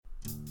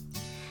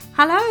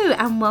Hello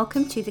and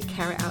welcome to the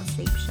Care It Out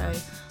Sleep Show,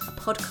 a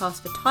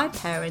podcast for tired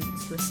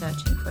parents who are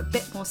searching for a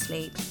bit more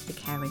sleep the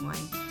caring way.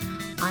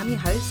 I'm your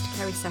host,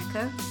 Kerry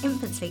Secker,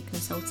 infant sleep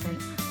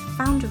consultant,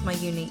 founder of my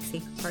unique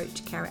sleep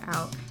approach, Care It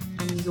Out,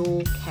 and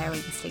your caring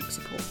sleep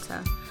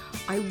supporter.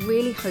 I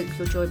really hope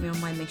you'll join me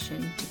on my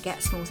mission to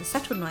get Smalls a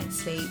settled night's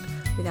sleep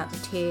without the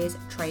tears,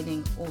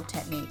 training or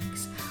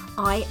techniques.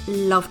 I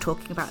love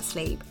talking about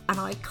sleep and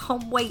I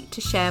can't wait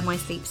to share my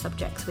sleep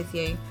subjects with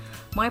you.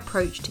 My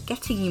approach to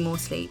getting you more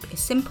sleep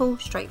is simple,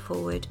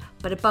 straightforward,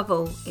 but above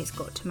all, it's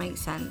got to make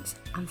sense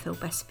and feel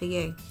best for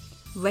you.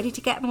 Ready to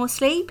get more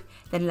sleep?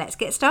 Then let's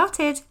get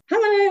started.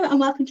 Hello and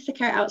welcome to the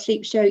Care It Out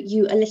Sleep Show.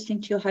 You are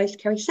listening to your host,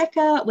 Kerry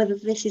Secker. Whether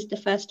this is the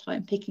first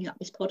time picking up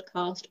this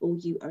podcast or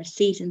you are a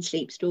seasoned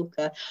sleep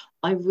stalker,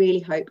 I really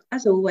hope,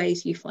 as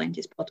always, you find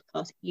this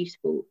podcast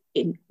useful,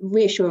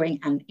 reassuring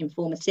and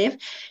informative.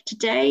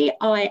 Today,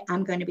 I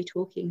am going to be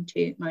talking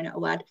to Mona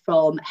Awad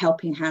from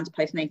Helping Hands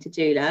Postnatal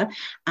Doula,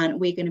 and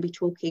we're going to be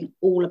talking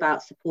all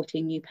about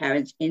supporting new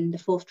parents in the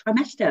fourth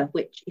trimester,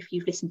 which, if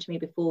you've listened to me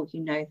before,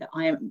 you know that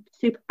I am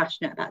super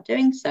passionate about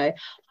doing so.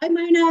 Hi,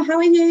 Mona, how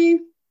are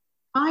you?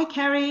 Hi,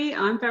 Kerry.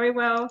 I'm very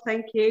well,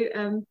 thank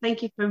you.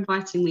 Thank you for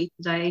inviting me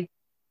today.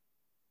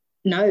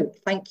 No,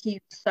 thank you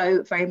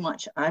so very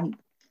much.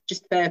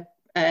 Just for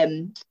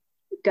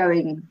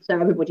going, so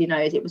everybody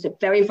knows, it was a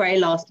very, very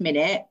last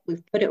minute.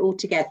 We've put it all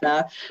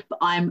together, but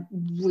I'm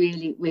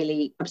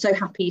so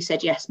happy you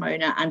said yes,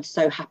 Mona, and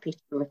so happy to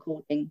be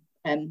recording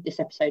this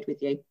episode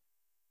with you.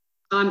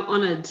 I'm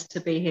honoured to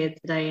be here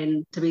today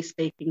and to be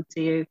speaking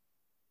to you.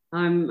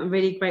 I'm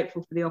really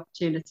grateful for the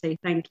opportunity.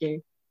 Thank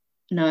you.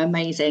 No,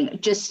 amazing.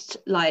 Just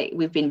like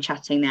we've been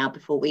chatting now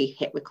before we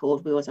hit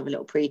record, we always have a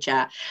little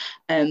pre-chat.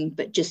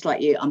 But just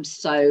like you, I'm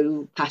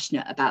so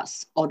passionate about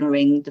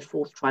honouring the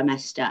fourth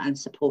trimester and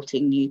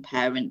supporting new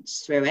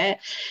parents through it.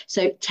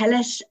 So tell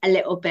us a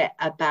little bit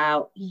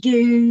about you,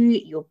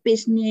 your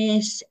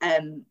business,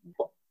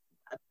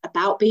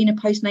 about being a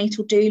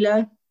postnatal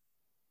doula.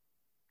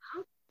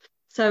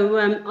 So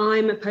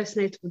I'm a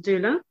postnatal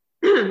doula.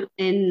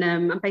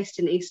 I'm based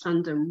in East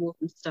London,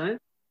 Walthamstow.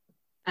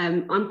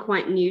 I'm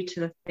quite new to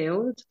the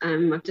field.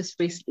 I've just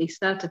recently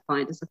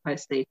certified as a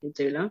postnatal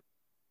doula,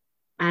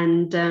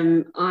 and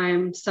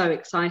I'm so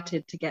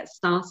excited to get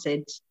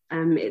started.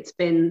 It's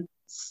been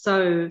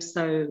so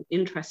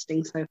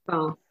interesting so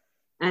far,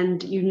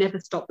 and you never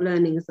stop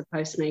learning as a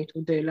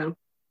postnatal doula.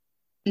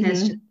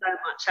 There's just so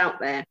much out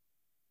there,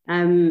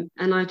 and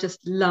I just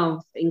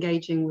love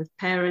engaging with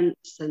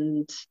parents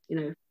and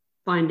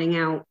finding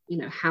out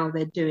how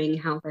they're doing,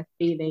 how they're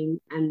feeling,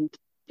 and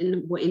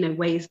in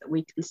ways that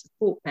we can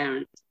support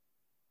parents.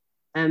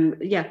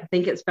 I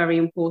think it's very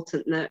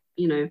important that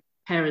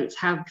parents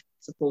have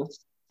support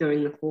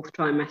during the fourth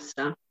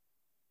trimester.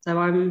 So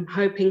I'm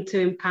hoping to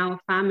empower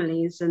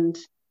families and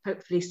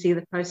hopefully see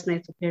the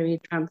postnatal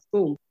period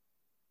transform.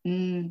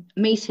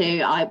 Me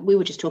too. We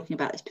were just talking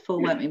about this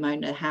before, weren't we,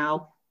 Mona?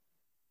 How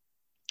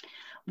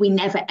we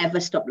never ever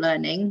stop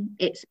learning.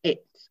 It's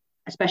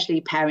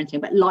especially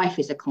parenting, but life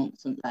is a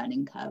constant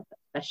learning curve,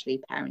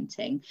 especially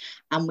parenting,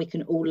 and we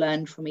can all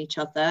learn from each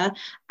other.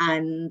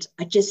 And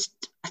I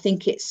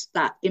think it's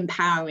that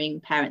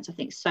empowering parents. I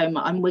think so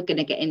much, and we're going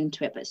to get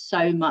into it, but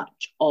so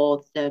much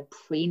of the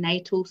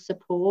prenatal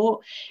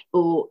support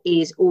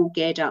is all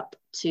geared up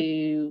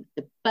to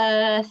the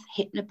birth,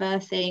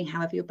 hypnobirthing,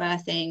 however you're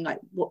birthing, like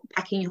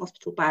packing your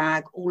hospital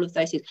bag, all of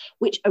those things,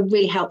 which are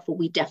really helpful.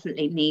 We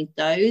definitely need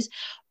those.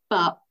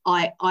 But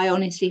I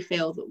honestly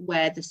feel that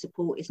where the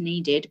support is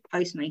needed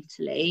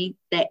postnatally,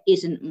 there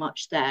isn't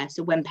much there.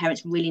 So when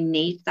parents really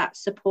need that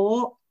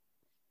support,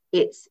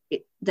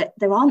 that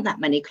there aren't that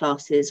many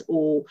classes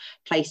or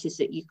places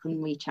that you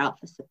can reach out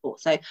for support.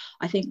 So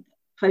I think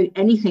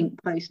anything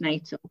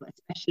postnatal,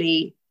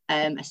 especially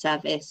a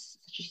service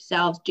such as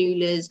yourselves,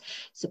 doulas,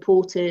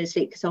 supporters,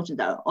 sleep consultants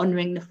that are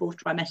honouring the fourth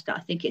trimester, I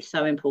think it's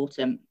so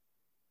important.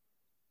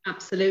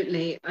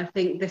 Absolutely. I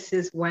think this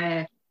is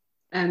where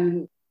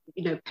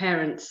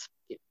parents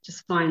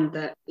just find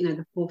that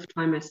the fourth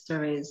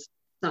trimester is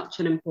such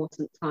an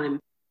important time.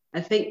 I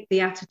think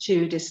the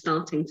attitude is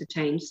starting to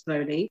change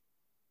slowly.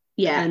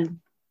 Yeah. And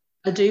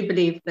I do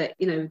believe that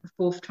the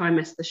fourth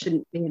trimester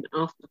shouldn't be an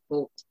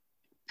afterthought.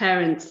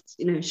 Parents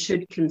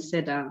should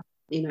consider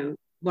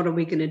what are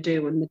we going to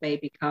do when the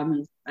baby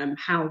comes,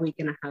 how are we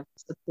going to have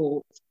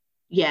support.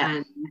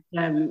 Yeah.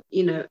 And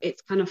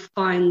it's kind of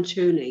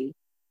fine-tuning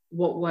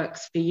what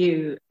works for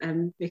you,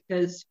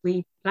 because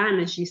we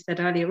plan, as you said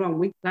earlier on,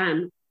 we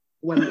plan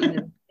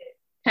when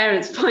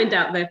parents find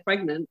out they're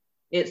pregnant.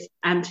 It's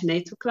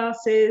antenatal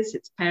classes,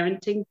 it's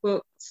parenting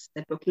books,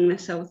 they're booking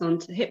themselves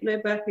onto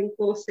hypnobirthing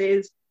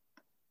courses,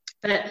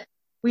 but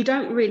we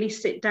don't really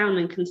sit down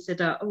and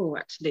consider,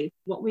 actually,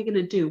 what we're going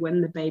to do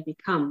when the baby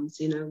comes.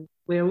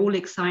 We're all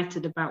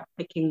excited about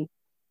picking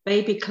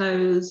baby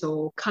clothes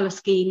or colour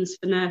schemes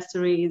for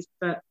nurseries,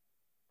 but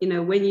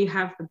when you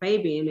have the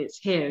baby and it's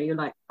here, you're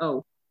like,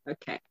 oh,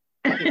 okay.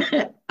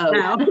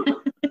 Now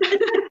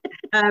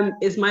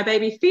Is my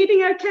baby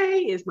feeding okay?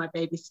 Is my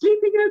baby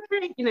sleeping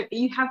okay? You know,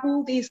 you have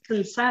all these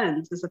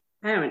concerns as a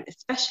parent,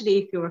 especially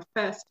if you're a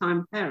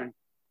first-time parent.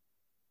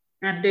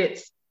 And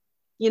it's,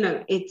 you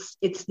know,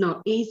 it's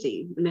not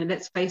easy. You know,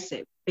 let's face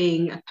it,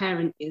 being a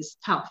parent is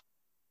tough.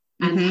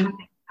 And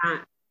having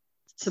that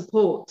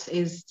support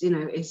is, you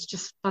know, is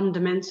just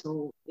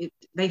fundamental.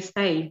 They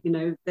say, you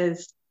know,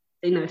 there's,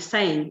 you know,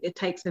 saying it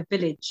takes a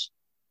village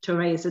to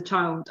raise a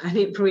child, and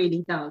it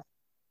really does.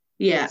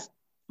 Yeah. It's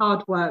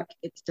hard work,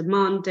 it's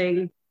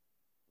demanding,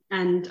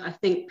 and I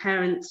think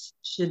parents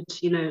should,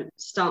 you know,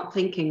 start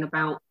thinking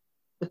about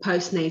the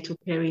postnatal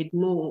period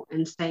more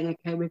and saying,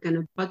 okay, we're going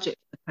to budget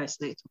for the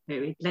postnatal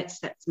period. Let's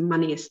set some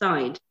money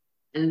aside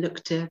and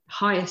look to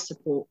hire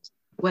support,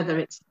 whether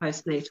it's a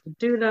postnatal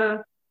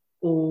doula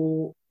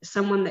or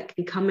someone that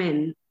can come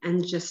in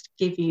and just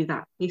give you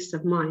that peace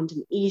of mind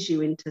and ease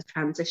you into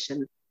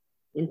transition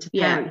into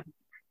parenthood.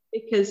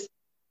 Because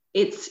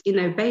it's, you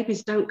know,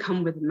 babies don't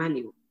come with a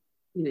manual.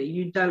 You know,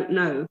 you don't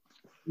know.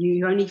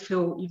 You've only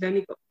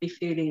got to be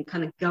feeling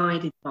kind of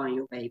guided by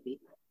your baby.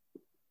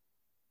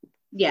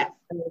 Yeah.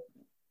 So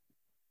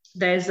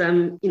there's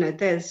you know,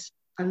 there's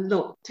a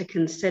lot to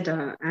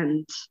consider,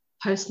 and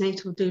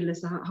postnatal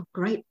doulas are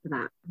great for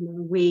that. You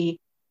know,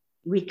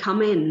 we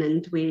come in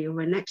and we're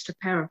an extra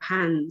pair of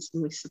hands,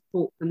 and we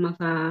support the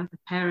mother, the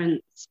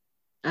parents,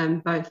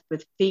 both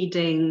with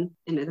feeding.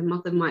 You know, the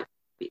mother might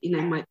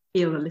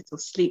feel a little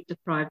sleep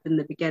deprived in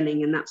the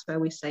beginning, and that's where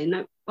we say,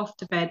 no, off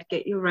to bed,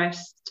 get your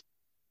rest.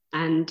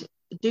 And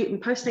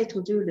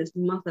postnatal doulas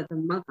mother the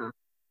mother.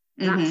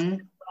 That's the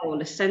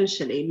goal,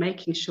 essentially,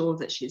 making sure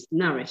that she's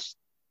nourished,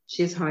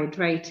 she's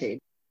hydrated,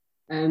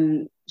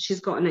 she's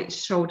got an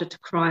extra shoulder to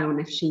cry on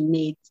if she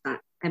needs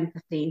that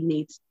empathy,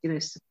 needs, you know,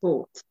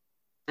 support.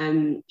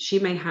 She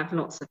may have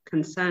lots of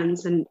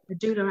concerns, and the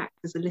doula acts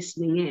as a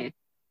listening ear.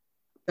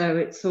 So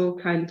it's all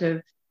kind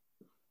of,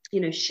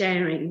 you know,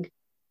 sharing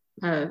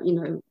her, you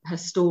know, her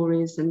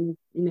stories, and,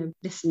 you know,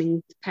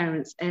 listening to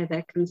parents air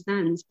their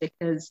concerns,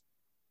 because,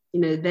 you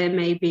know, they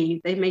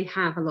may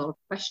have a lot of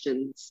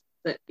questions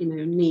that, you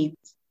know,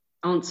 needs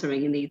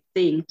answering and needs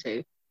seeing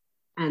to.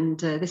 And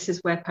this is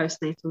where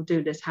postnatal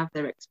doulas have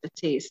their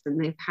expertise, and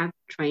they've had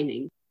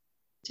training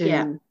to,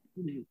 you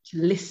know, to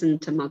listen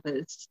to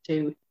mothers.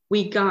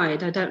 We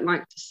guide. I don't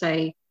like to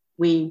say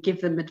we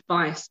give them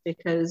advice,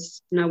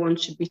 because no one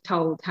should be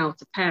told how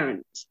to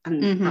parent,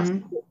 and that's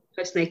what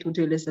postnatal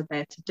doulas are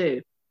there to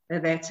do. They're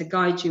there to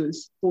guide you and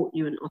support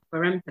you and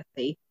offer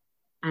empathy,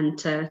 and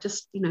to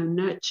just, you know,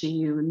 nurture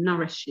you and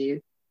nourish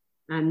you.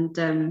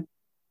 And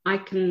I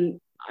can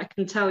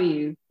tell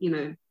you, you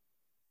know,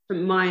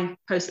 from my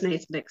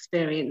postnatal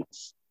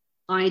experience,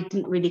 I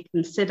didn't really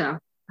consider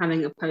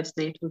having a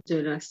postnatal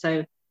doula.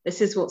 So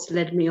this is what's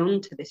led me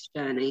on to this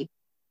journey,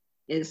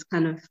 is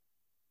kind of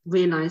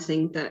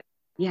realizing that,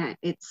 yeah,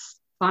 it's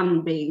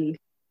fun being,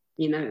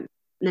 you know,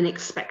 an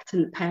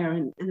expectant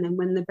parent. And then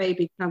when the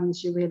baby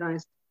comes, you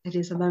realize it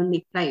is a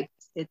lonely place.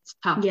 It's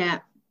tough. Yeah.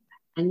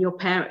 And your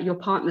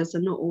partners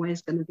are not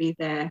always going to be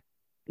there,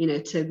 you know,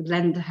 to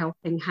lend a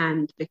helping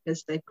hand,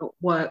 because they've got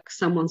work.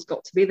 Someone's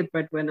got to be the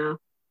breadwinner.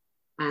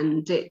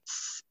 And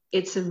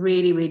it's a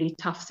really, really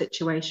tough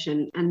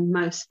situation. And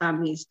most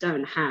families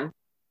don't have,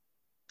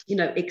 you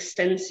know,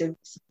 extensive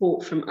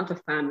support from other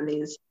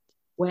families,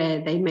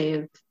 where they may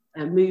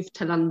have moved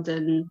to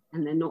London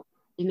and they're not,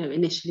 you know,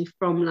 initially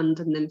from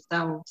London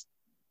themselves.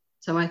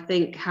 So I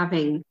think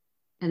having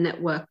a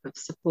network of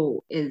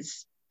support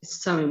is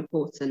so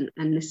important.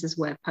 And this is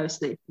where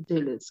postnatal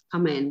doulas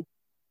come in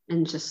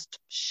and just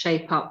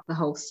shape up the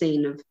whole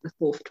scene of the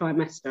 4th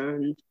trimester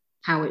and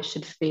how it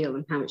should feel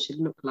and how it should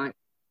look like.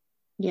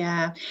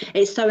 Yeah,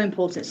 it's so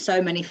important.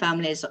 So many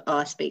families,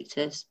 I speak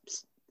to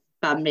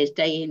families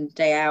day in,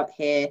 day out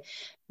here,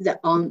 that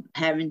aren't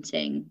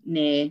parenting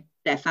near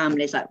their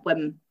families. Like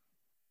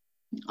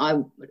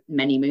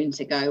many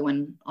moons ago,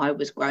 when I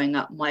was growing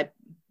up, my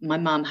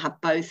mum had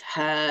both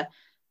her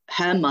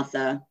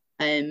mother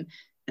a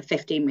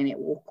 15-minute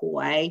walk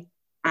away,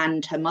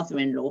 and her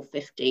mother-in-law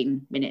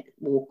 15-minute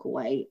walk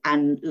away,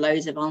 and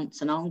loads of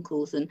aunts and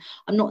uncles. And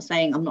I'm not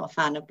saying, I'm not a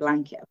fan of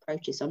blanket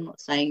approaches. I'm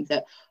not saying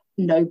that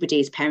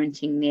nobody's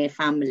parenting near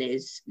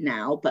families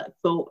now, but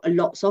for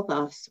lots of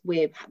us,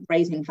 we're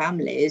raising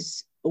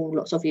families, or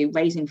lots of you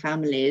raising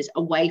families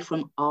away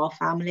from our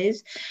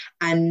families,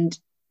 and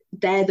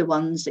they're the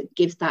ones that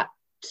give that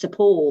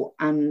support.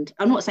 And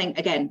I'm not saying,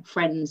 again,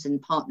 friends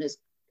and partners,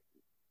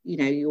 you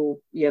know,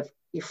 your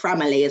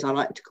family, as I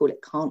like to call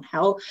it, can't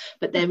help,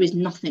 but there is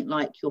nothing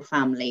like your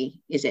family,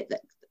 is it?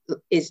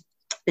 There's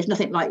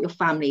nothing like your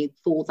family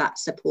for that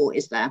support,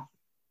 is there?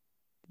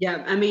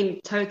 Yeah, I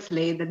mean,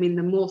 totally. I mean,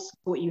 the more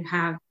support you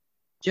have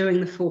during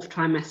the 4th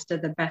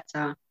trimester, the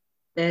better.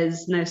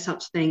 There's no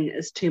such thing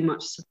as too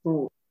much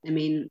support. I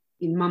mean,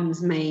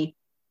 mums may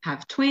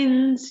have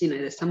twins, you know,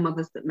 there's some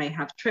mothers that may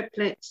have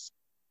triplets,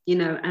 you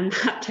know, and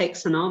that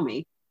takes an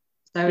army.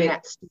 So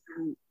it's,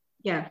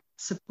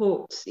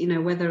 support, you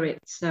know, whether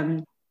it's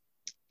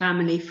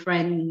family,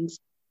 friends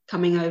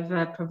coming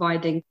over,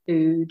 providing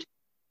food,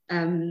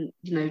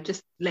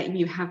 just letting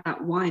you have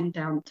that wind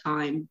down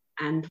time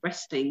and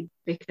resting,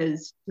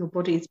 because your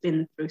body's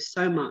been through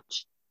so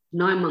much,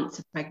 9 months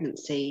of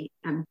pregnancy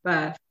and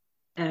birth,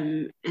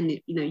 and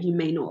you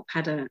may not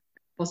have had a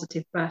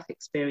positive birth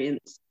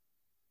experience,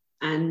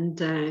 and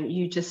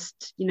you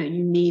just you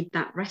need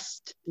that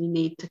rest. You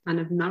need to kind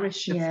of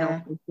nourish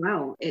yourself as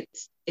well.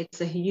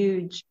 It's a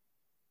huge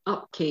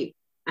upkeep,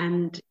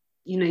 and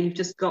you've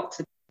just got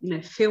to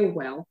feel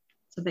well,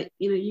 so that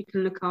you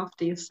can look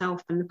after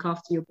yourself and look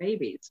after your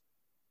babies.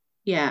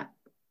 Yeah,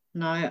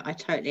 no, I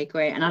totally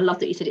agree. And I love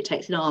that you said it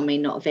takes an army,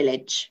 not a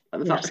village.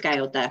 We've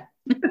upscaled there.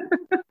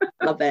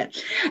 Love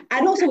it.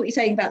 And also what you're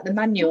saying about the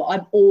manual,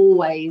 I'm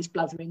always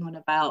blathering on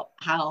about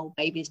how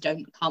babies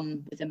don't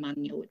come with a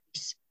manual.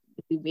 It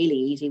would be really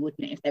easy,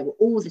 wouldn't it, if they were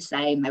all the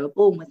same, they were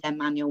born with their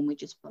manual and we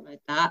just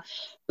followed that.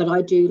 But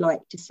I do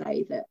like to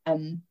say that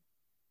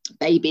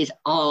babies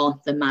are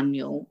the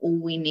manual. All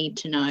we need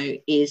to know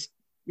is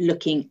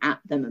looking at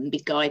them and be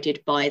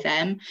guided by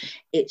them.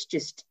 It's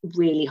just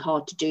really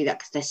hard to do that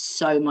because there's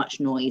so much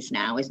noise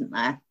now, isn't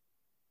there?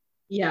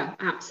 Yeah,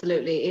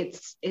 absolutely.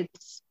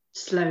 It's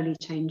slowly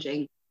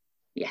changing.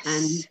 Yes.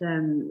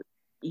 And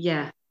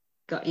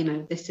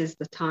this is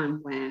the time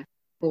where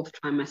fourth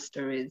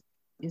trimester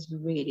is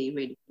really,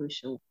 really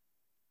crucial.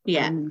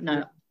 Yeah,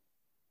 no,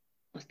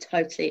 I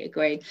totally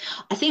agree.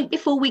 I think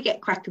before we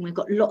get cracking, we've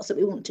got lots that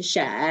we want to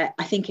share.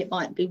 I think it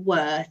might be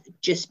worth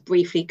just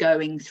briefly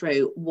going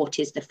through what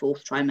is the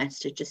fourth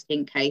trimester, just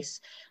in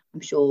case, I'm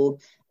sure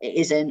it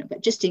isn't,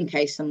 but just in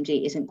case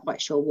somebody isn't quite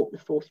sure what the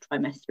fourth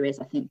trimester is,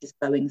 I think just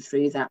going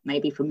through that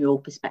maybe from your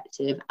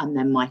perspective and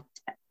then my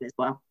perspective as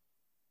well.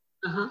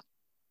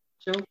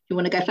 Sure. You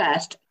want to go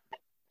first?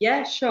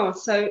 Yeah, sure.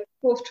 So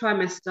fourth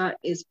trimester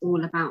is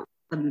all about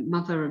the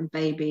mother and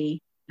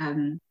baby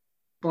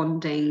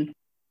bonding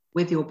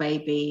with your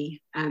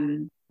baby,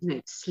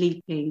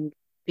 sleeping,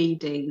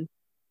 feeding,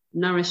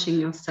 nourishing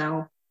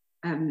yourself,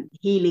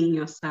 healing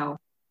yourself.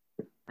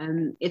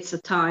 It's a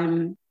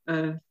time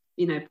of,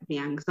 the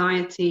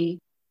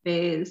anxiety,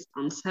 fears,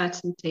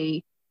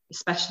 uncertainty,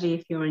 especially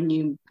if you're a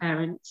new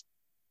parent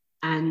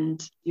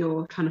and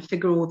you're trying to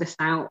figure all this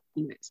out.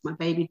 Is my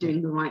baby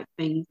doing the right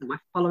things? Am I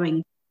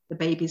following the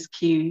baby's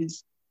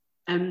cues?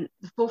 The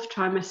fourth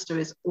trimester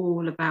is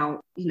all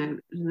about,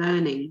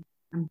 learning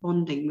and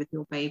bonding with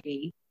your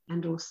baby,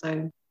 and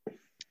also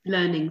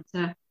learning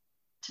to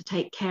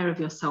take care of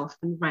yourself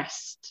and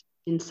rest.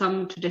 In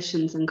some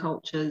traditions and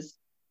cultures,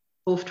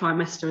 fourth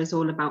trimester is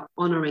all about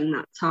honouring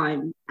that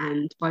time,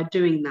 and by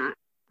doing that,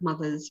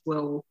 mothers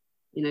will,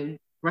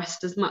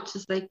 rest as much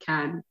as they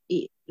can,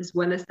 eat as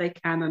well as they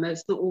can. I know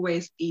it's not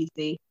always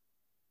easy,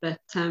 but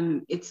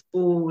it's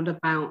all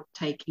about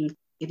taking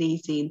it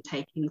easy and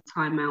taking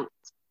time out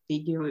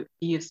for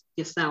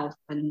yourself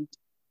and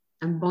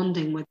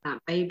bonding with that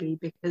baby,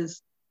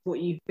 because what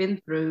you've been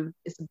through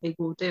is a big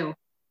ordeal.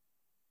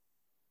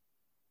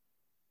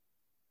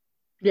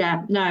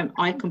 Yeah, no,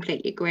 I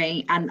completely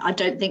agree. And I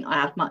don't think I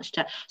have much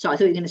to, so I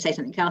thought you were going to say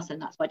something else,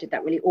 and that's why I did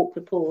that really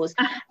awkward pause.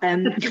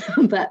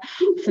 But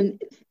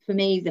for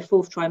me, the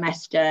fourth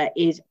trimester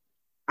is,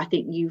 I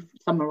think you've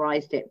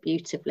summarised it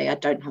beautifully. I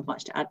don't have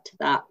much to add to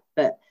that.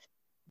 But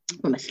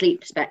from a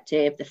sleep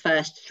perspective, the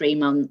first 3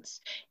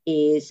 months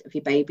of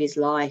your baby's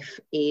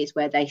life is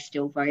where they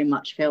still very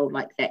much feel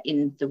like they're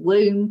in the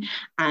womb,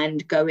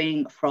 and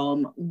going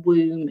from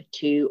womb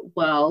to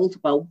world,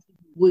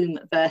 womb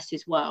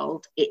versus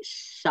world,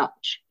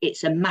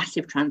 it's a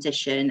massive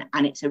transition,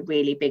 and it's a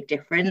really big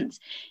difference.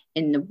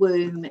 In the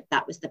womb,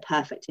 that was the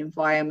perfect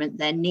environment.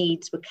 Their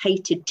needs were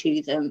catered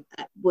to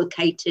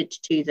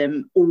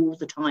them all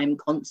the time,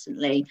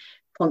 constantly,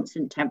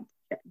 constant temperature,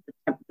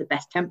 the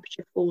best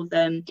temperature for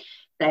them.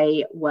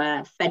 They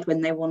were fed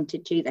when they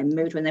wanted to, they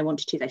moved when they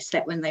wanted to, they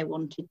slept when they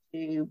wanted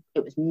to.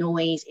 It was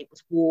noise, it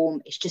was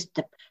warm. It's just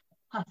the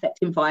perfect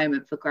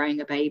environment for growing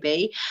a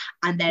baby.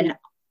 And then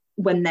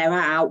when they're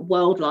out,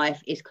 world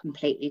life is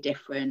completely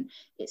different.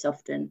 It's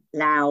often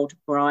loud,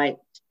 bright.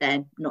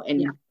 They're not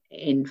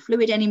in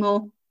fluid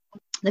anymore.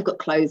 They've got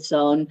clothes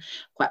on.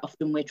 Quite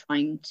often we're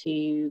trying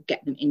to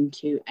get them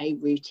into a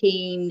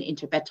routine,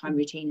 into a bedtime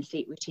routine, a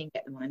sleep routine,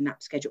 get them on a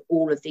nap schedule.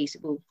 All of these,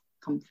 we'll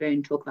come through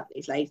and talk about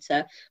these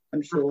later,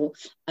 I'm sure.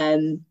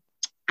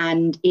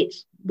 And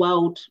it's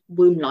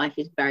womb life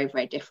is very,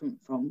 very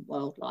different from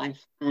world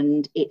life.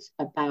 And it's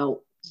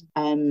about,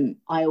 I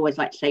always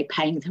like to say,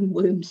 paying them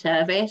womb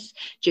service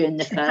during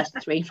the first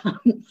 3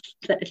 months.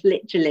 That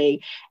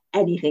literally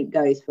anything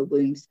goes for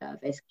womb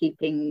service,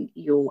 keeping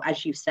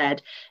as you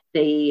said,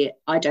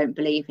 I don't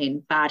believe in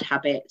bad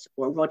habits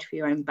or a rod for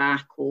your own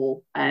back,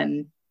 or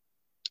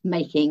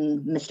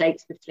making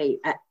mistakes with sleep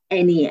at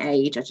any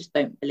age. I just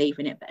don't believe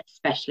in it, but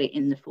especially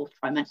in the fourth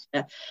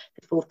trimester.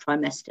 The fourth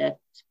trimester,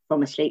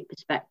 from a sleep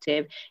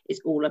perspective,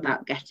 is all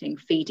about getting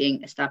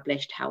feeding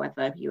established,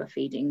 however you are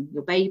feeding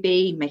your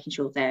baby, making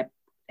sure they're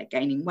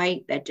gaining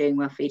weight, they're doing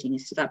well, feeding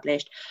is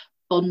established,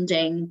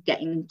 bonding,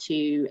 getting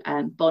to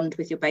bond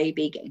with your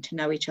baby, getting to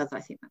know each other.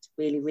 I think that's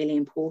really, really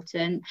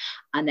important.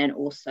 And then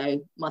also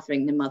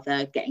mothering the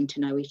mother, getting to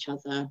know each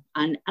other,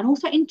 and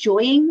also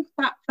enjoying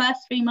that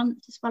first 3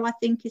 months as well, I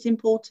think is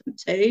important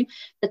too.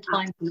 The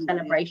time for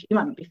celebration, you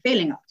might not be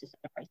feeling up to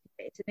celebrating,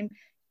 but it's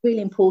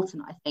really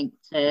important, I think,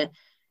 to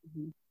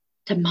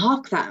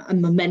mark that a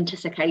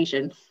momentous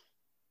occasion.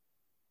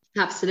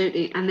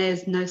 Absolutely. And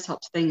there's no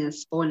such thing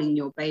as spoiling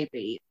your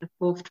baby. The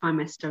 4th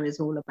trimester is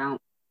all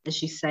about,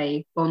 as you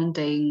say,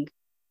 bonding,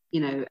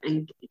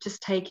 and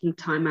just taking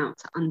time out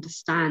to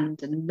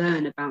understand and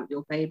learn about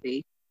your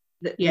baby.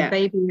 The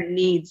baby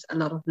needs a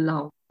lot of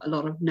love, a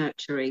lot of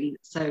nurturing.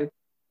 So,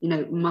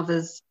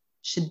 mothers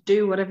should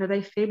do whatever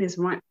they feel is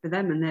right for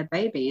them and their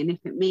baby. And if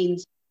it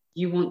means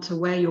you want to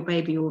wear your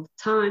baby all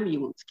the time, you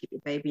want to keep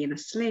your baby in a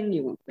sling,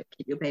 you want to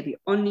keep your baby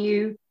on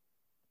you,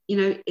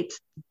 it's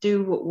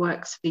do what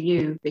works for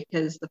you,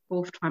 because the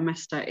 4th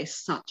trimester is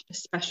such a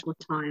special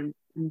time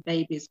and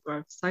babies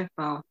grow so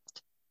fast.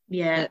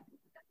 Yeah.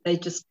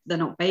 They're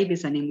not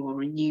babies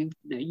anymore, and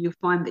you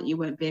find that you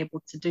won't be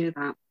able to do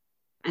that.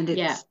 And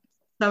it's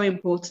so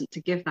important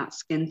to give that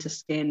skin to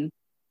skin,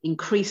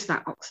 increase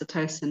that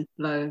oxytocin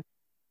flow,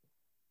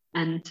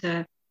 and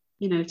to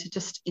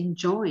just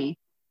enjoy,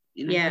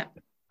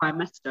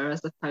 trimester,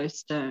 as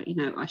opposed to,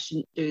 I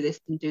shouldn't do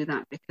this and do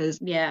that because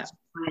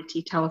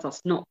society tells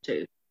us not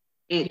to.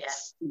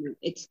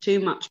 It's too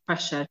much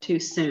pressure too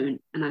soon.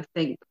 And I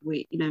think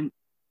we,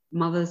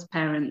 mothers,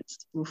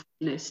 parents will,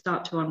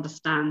 start to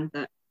understand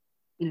that,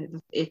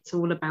 it's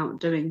all about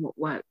doing what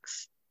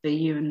works for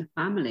you and the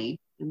family.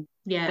 And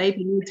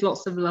baby needs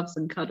lots of loves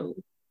and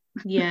cuddles.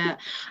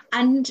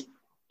 And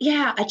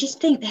I just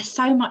think there's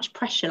so much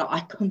pressure. Like, I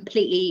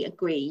completely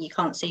agree. You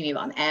can't see me,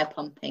 but I'm air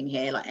pumping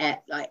here.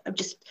 I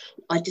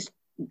just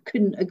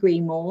couldn't agree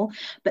more.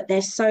 But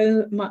there's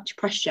so much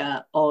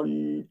pressure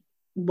on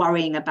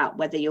worrying about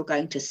whether you're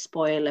going to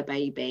spoil a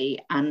baby,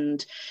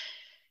 and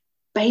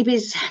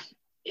babies,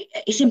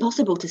 it's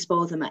impossible to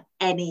spoil them at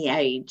any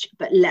age,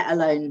 but let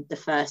alone the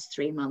first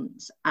 3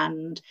 months.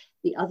 And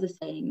the other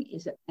thing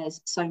is that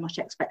there's so much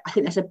I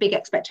think there's a big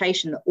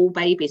expectation that all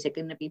babies are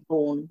going to be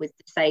born with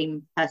the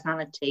same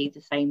personality,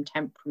 the same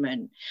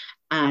temperament,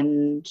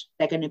 and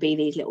they're going to be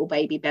these little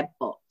baby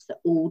bedbots that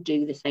all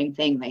do the same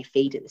thing. They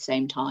feed at the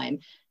same time,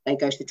 they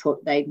go to the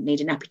toilet, they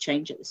need a nappy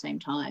change at the same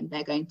time,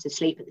 they're going to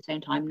sleep at the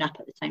same time, nap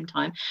at the same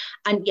time.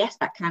 And yes,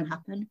 that can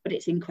happen, but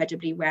it's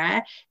incredibly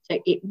rare. So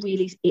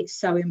it's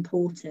so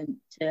important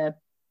to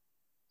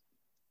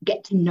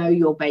get to know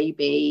your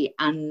baby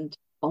and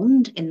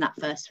bond in that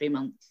first 3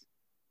 months.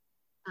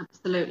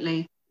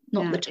 Absolutely.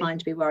 Not the time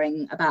to be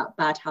worrying about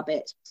bad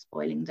habits,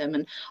 spoiling them.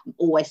 And I'm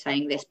always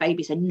saying this,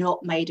 babies are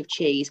not made of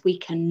cheese. We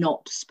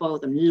cannot spoil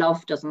them.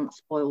 Love doesn't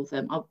spoil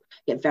them. I'll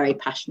get very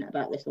passionate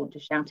about this. I want to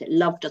shout it.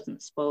 Love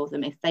doesn't spoil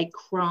them. If they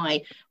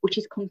cry, which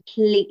is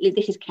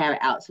this is care it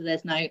out, so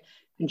there's no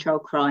control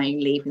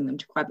crying, leaving them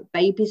to cry. But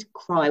babies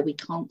cry. We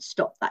can't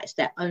stop that. It's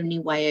their only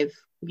way of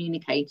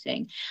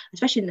communicating,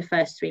 especially in the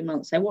first 3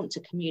 months. They want to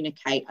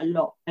communicate a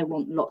lot. They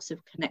want lots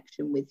of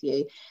connection with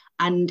you.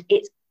 And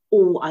it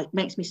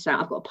makes me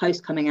sad. I've got a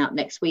post coming out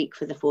next week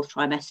for the 4th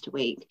trimester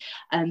week,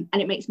 and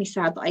it makes me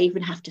sad that I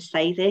even have to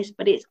say this,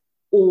 but it's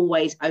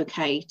always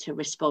okay to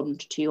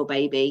respond to your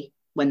baby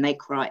when they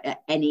cry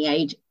at any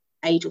age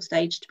or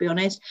stage, to be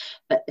honest,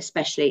 but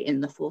especially in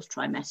the 4th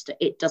trimester.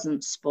 It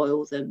doesn't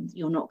spoil them.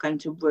 You're not going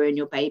to ruin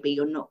your baby.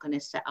 You're not going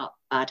to set up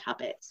bad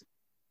habits.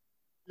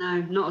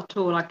 No, not at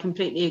all. I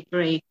completely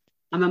agree.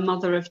 I'm a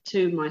mother of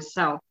 2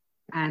 myself,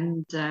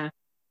 and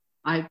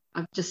I've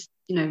just,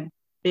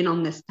 been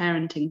on this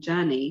parenting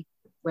journey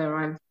where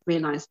I've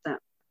realised that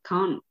I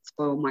can't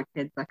spoil my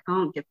kids. I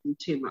can't give them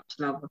too much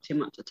love or too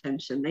much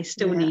attention. They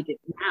still need it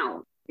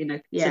now,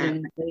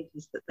 considering the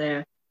ages that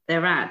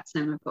they're at.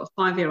 So I've got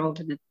a 5-year-old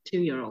and a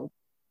 2-year-old,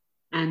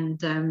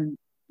 and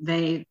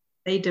they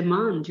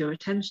demand your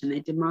attention.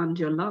 They demand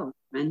your love,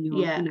 and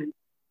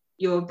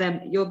you're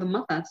the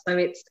mother. So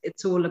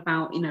it's all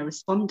about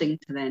responding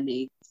to their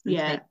needs and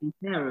taking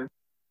care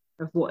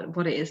of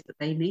what it is that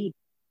they need.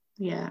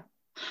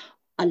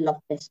 I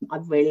love this. I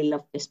really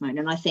love this moment.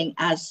 And I think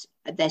as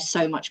there's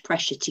so much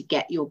pressure to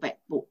get your baby,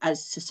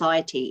 as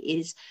society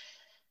is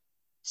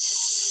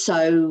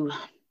so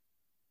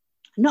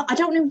I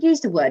don't want to use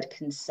the word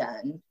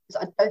concern,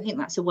 because I don't think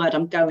that's a word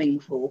I'm going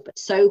for, but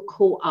so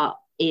caught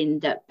up in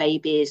that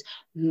babies,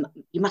 you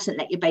mustn't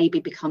let your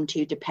baby become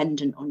too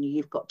dependent on you.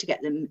 You've got to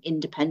get them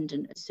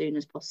independent as soon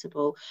as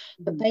possible.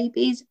 But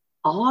babies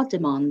are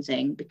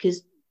demanding,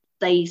 because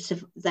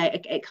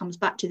it comes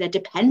back to they're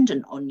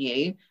dependent on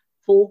you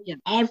for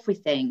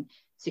everything.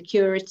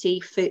 Security,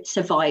 food,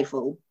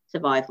 survival.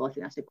 I think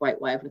that's a great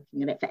way of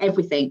looking at it. For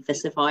everything, for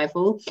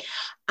survival.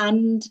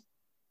 And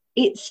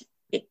it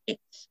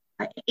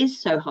is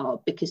so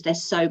hard, because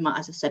there's so much,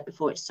 as I said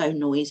before, it's so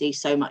noisy,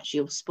 so much.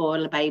 You'll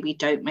spoil a baby,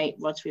 don't make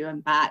rods for your own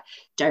back,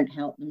 don't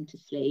help them to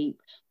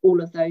sleep,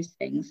 all of those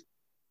things.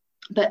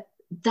 But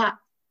that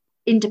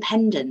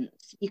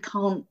independence, you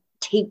can't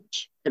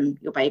teach them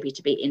your baby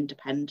to be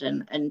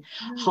independent, and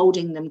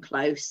holding them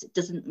close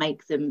doesn't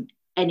make them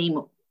any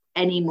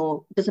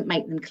more doesn't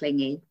make them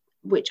clingy,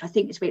 which I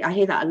think is really, I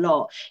hear that a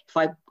lot. If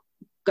I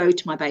go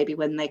to my baby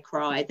when they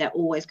cry,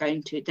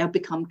 they'll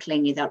become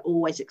clingy, they'll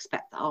always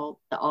expect that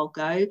I'll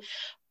go,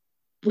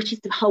 which is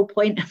the whole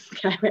point of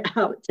Care It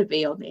Out, to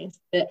be honest.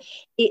 But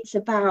it's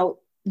about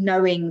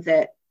knowing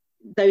that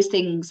those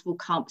things will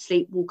come,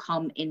 sleep will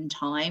come in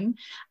time,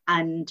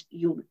 and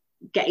you're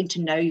getting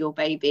to know your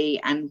baby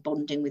and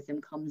bonding with them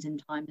comes in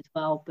time as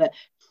well. But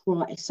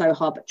it's so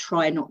hard, but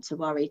try not to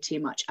worry too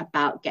much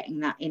about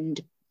getting them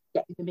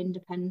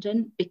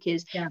independent,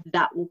 because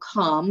that will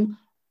come.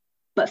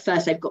 But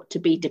first, they've got to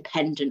be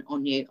dependent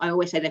on you. I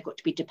always say they've got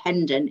to be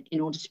dependent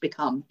in order to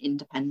become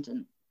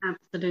independent.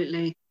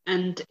 Absolutely.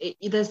 And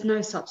there's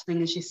no such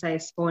thing, as you say,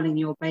 as spoiling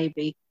your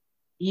baby.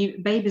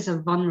 Babies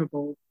are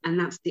vulnerable, and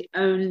that's the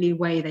only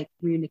way they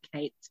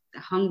communicate.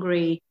 They're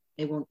hungry,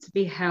 they want to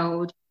be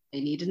held,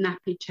 they need a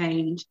nappy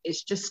change.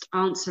 It's just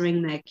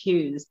answering their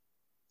cues.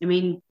 I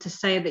mean, to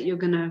say that you're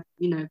going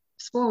to,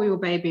 spoil your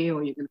baby,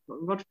 or you're going to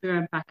put a rod through your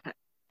own back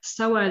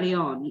so early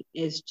on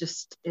is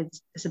just,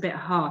 it's a bit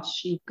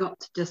harsh. You've got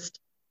to just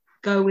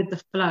go with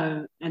the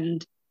flow,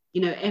 and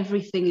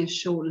everything is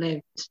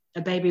short-lived.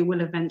 A baby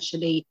will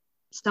eventually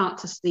start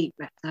to sleep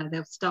better,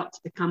 they'll start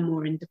to become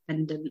more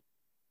independent,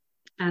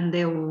 and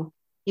they will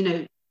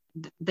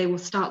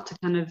start to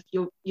kind of,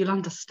 you'll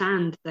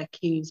understand their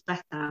cues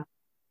better.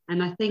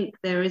 And I think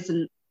there's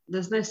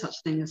no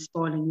such thing as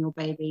spoiling your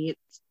baby.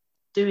 It's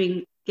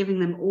giving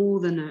them all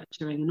the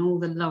nurturing and all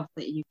the love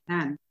that you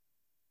can,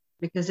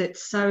 because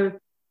it's so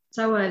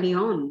early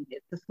on.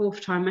 It's the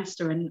 4th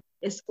trimester, and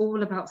it's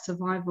all about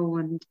survival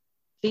and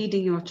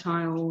feeding your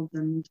child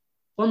and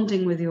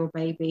bonding with your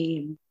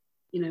baby,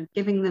 and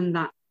giving them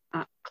that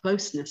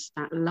closeness,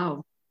 that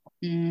love.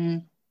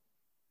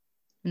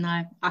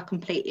 No, I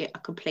completely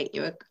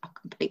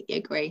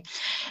agree.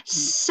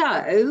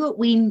 So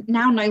we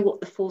now know what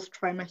the 4th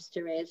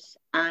trimester is,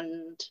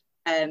 and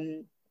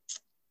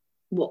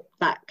what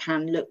that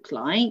can look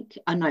like.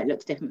 I know it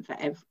looks different for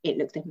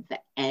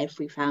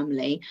every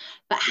family,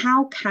 but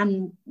how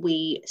can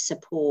we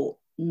support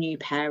new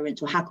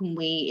parents, or how can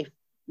we, if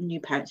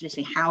new parents are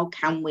listening, how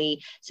can they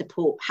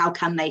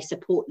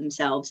support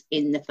themselves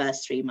in the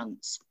first 3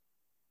 months?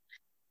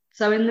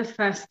 So in the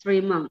first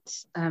 3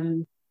 months,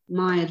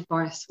 my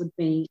advice would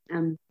be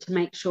to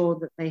make sure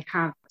that they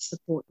have a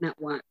support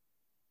network,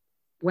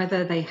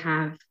 whether they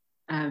have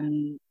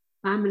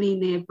family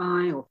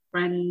nearby or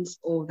friends,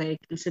 or they're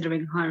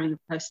considering hiring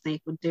a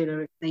postnatal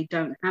doula. If they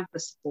don't have the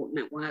support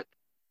network,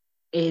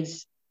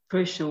 is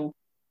crucial,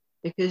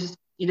 because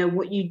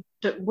what you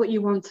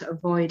want to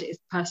avoid is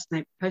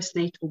postnatal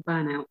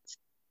burnout.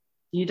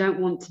 You don't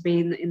want to be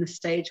in the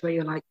stage where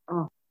you're like,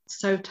 oh,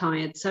 so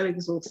tired, so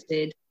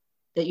exhausted,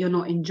 that you're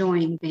not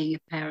enjoying being a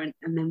parent.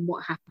 And then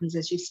what happens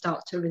is you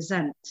start to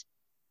resent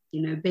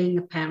being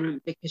a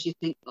parent, because you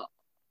think, oh,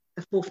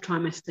 the 4th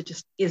trimester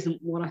just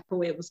isn't what I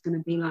thought it was going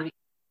to be like.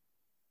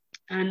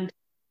 And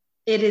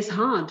it is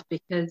hard,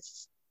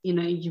 because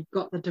you've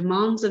got the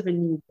demands of a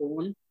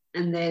newborn,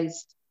 and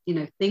there's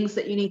things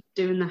that you need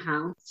to do in the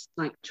house,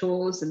 like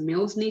chores and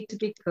meals need to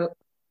be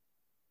cooked.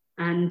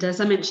 And as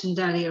I mentioned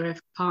earlier, if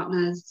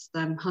partners,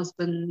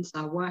 husbands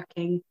are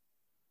working,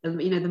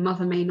 the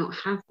mother may not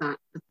have that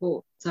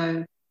support.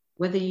 So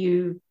whether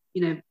you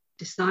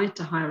decide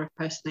to hire a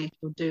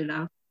postnatal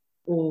doula,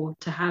 or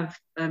to have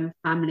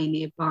family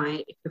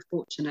nearby, if you're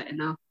fortunate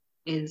enough,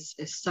 is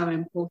so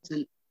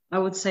important. I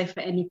would say for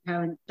any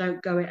parent,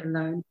 don't go it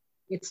alone.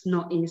 It's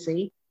not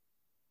easy.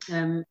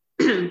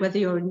 Whether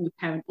you're a new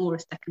parent or a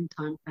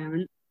second-time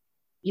parent,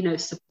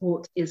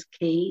 support is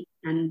key.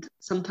 And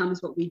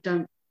sometimes what we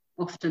don't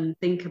often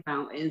think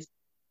about is,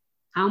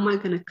 how am I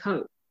going to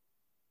cope,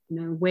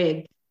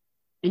 with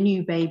a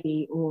new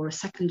baby or a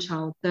second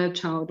child, third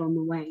child on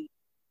the way?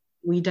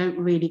 We don't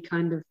really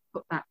kind of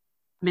put that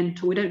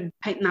we don't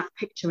paint that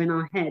picture in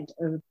our head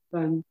of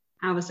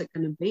how is it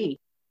going to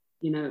be?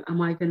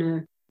 Am I going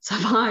to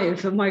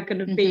survive? Am I going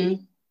to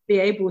be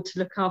able to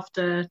look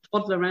after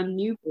toddler and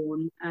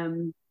newborn?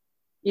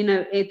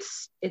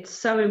 It's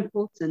so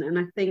important. And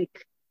I think,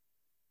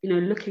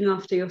 looking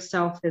after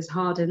yourself is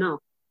hard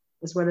enough,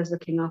 as well as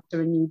looking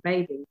after a new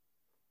baby.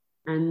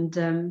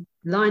 And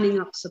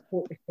lining up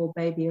support before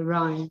baby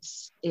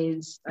arrives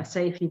is, I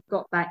say, if you've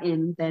got that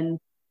in, then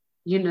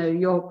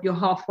you're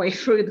halfway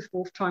through the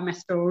 4th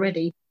trimester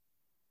already.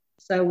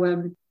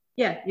 So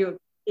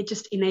it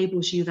just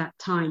enables you that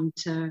time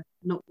to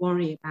not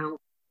worry about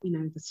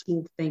the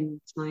small things,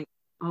 like,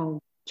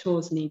 oh,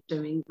 chores need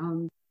doing,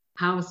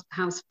 how's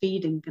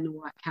feeding going to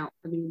work out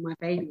for me and my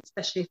baby,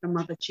 especially if a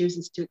mother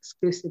chooses to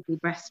exclusively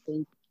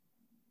breastfeed.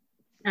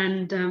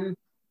 And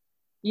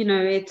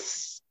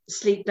it's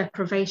sleep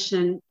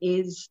deprivation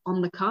is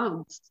on the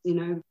cards.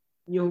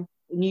 Your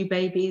new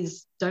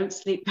babies don't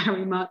sleep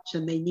very much,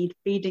 and they need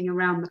feeding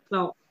around the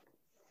clock.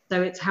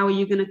 So it's, how are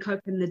you going to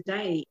cope in the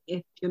day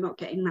if you're not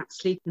getting that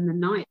sleep in the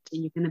night? Are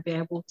you going to be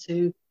able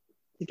to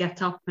to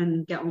get up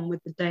and get on with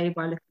the day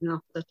by looking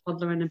after a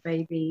toddler and a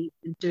baby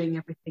and doing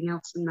everything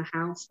else in the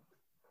house.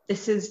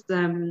 This is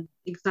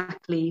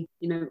exactly,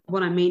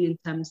 what I mean in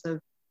terms of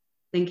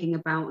thinking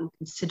about and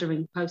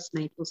considering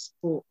postnatal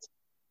support,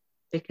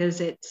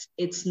 because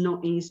it's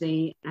not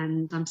easy,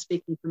 and I'm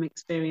speaking from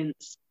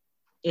experience.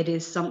 It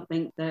is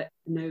something that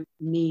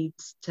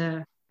needs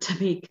to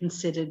be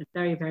considered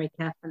very, very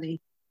carefully.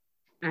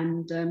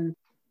 And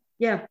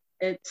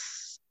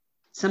it's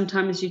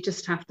sometimes you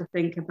just have to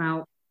think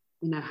about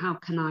how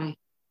can I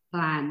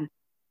plan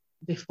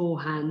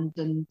beforehand,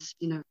 and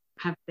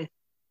have this,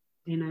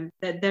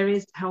 that there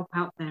is help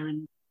out there,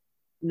 and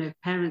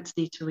parents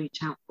need to reach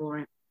out for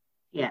it.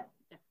 Yeah,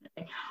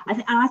 definitely.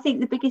 I think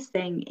the biggest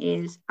thing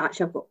is,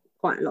 actually I've got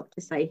quite a lot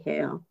to say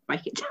here, I'll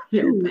break it down a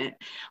little bit.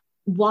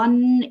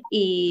 One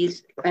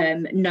is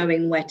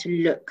knowing where to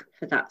look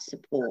for that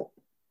support.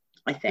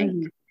 I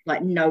think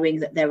like knowing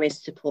that there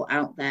is support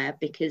out there,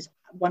 because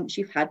once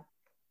you've had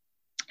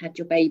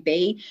your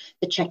baby,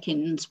 the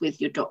check-ins with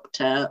your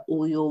doctor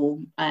or your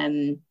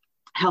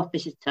health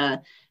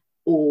visitor,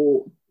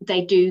 or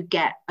they do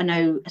get, I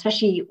know,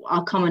 especially,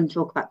 I'll come and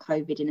talk about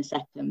COVID in a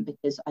second,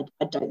 because I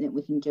don't think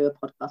we can do a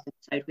podcast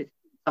episode with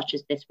such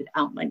as this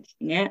without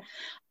mentioning it,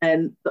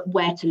 but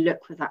where to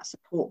look for that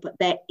support. But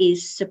there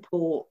is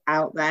support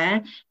out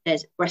there.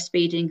 There's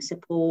breastfeeding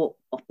support,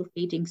 bottle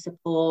feeding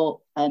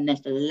support,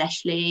 there's the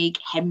Lesh League,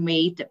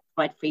 Henry, that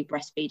provide free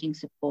breastfeeding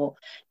support.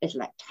 There's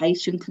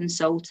lactation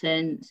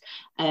consultants.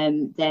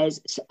 There's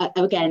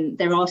again,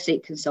 there are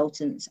sleep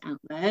consultants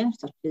out there,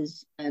 such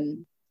as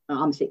I'm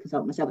a sleep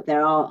consultant myself, but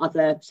there are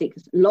other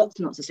lots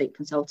and lots of sleep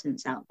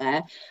consultants out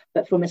there.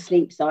 But from a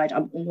sleep side,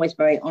 I'm always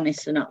very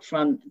honest and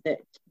upfront that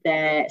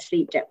their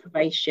sleep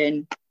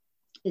deprivation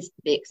is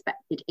to be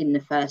expected in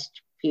the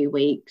first few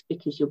weeks,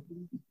 because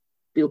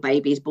your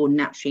baby is born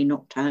naturally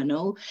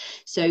nocturnal.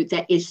 So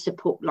there is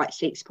support, like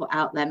sleep support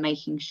out there,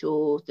 making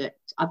sure that,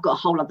 I've got a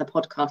whole other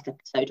podcast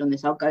episode on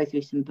this, I'll go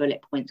through some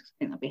bullet points because I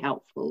think that'll be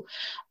helpful.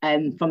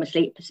 From a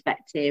sleep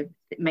perspective,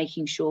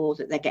 making sure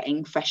that they're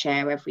getting fresh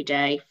air every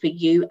day for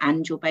you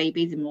and your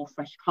baby. The more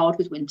fresh, hard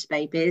with winter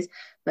babies,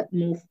 but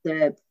more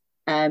the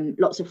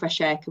lots of fresh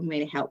air can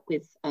really help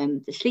with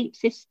the sleep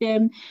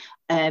system,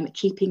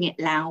 keeping it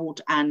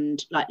loud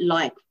and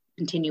like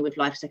continue with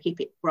life, so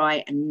keep it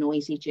bright and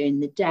noisy during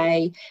the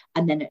day,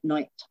 and then at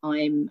night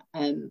time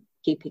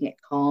keeping it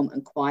calm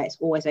and quiet. It's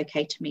always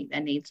okay to meet their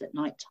needs at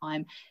night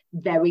time,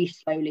 very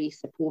slowly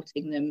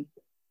supporting them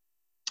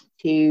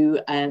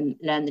to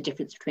learn the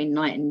difference between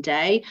night and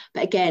day.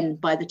 But again,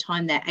 by the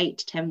time they're 8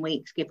 to 10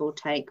 weeks, give or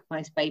take,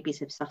 most babies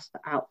have sussed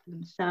that out for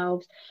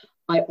themselves.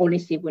 I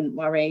honestly wouldn't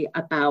worry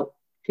about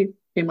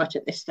too much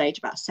at this stage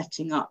about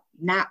setting up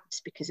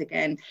naps, because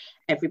again,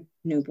 every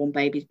newborn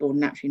baby is born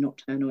naturally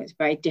nocturnal. It's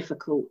very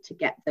difficult to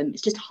get them,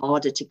 it's just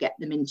harder to get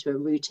them into a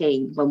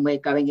routine when we're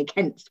trying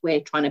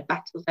to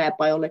battle their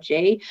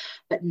biology.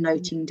 But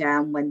noting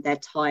down when they're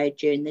tired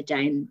during the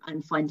day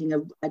and finding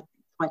a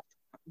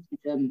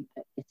rhythm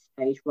at this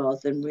stage rather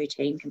than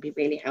routine can be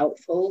really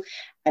helpful.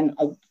 And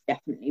I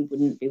definitely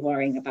wouldn't be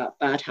worrying about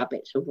bad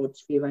habits or rods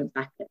for your own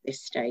back at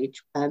this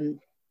stage.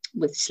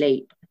 With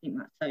sleep, I think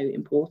that's so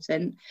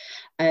important.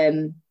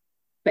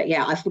 But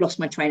yeah, I've lost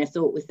my train of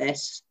thought with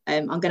this.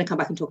 I'm going to come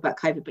back and talk about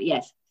COVID, but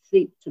yes,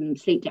 sleep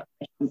deprivation,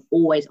 I'm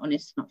always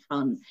honest and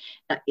upfront,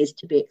 that is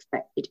to be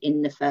expected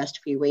in the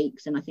first few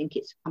weeks. And I think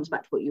it comes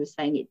back to what you were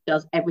saying,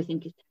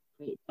 everything is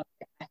temporary, it does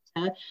get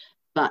better,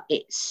 but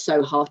it's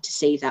so hard to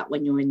see that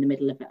when you're in the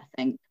middle of it, I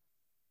think.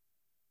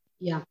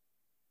 Yeah,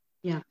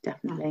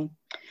 definitely.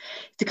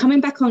 So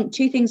coming back on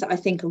two things that I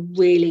think are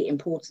really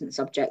important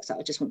subjects that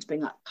I just want to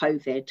bring up,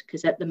 COVID,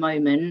 because at the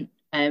moment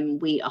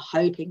we are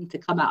hoping to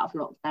come out of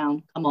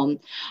lockdown,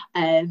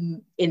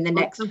 in the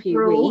next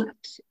few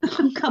weeks.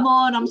 Come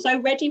on, I'm so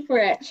ready for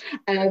it.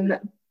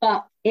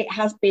 But it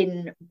has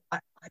been, I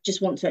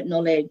just want to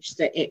acknowledge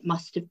that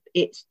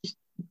it's just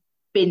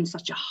been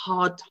such a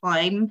hard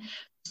time,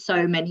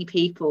 so many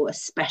people,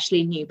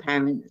 especially new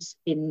parents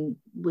in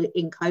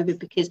COVID,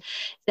 because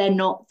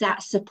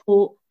that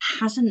support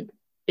hasn't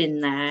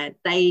been there.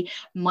 They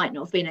might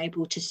not have been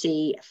able to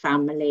see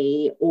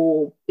family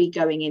or be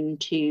going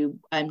into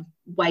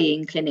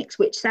weighing clinics,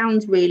 which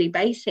sounds really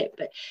basic,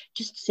 but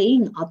just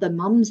seeing other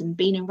mums and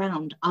being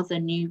around other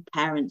new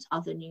parents,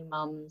 other new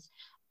mums,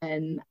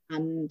 and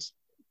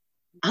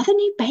other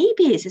new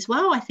babies as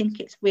well. I think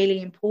it's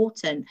really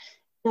important.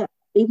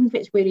 Even if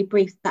it's really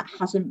brief, that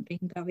hasn't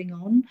been going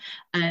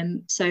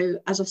on. So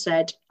as I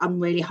said, I'm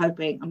really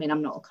hoping,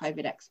 I'm not a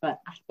COVID expert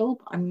at all,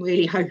 but I'm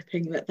really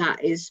hoping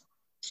that is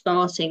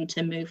starting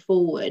to move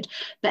forward.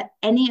 But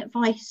any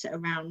advice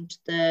around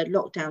the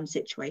lockdown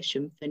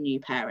situation for new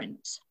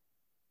parents?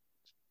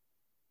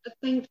 I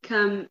think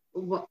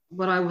what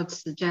I would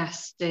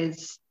suggest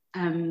is,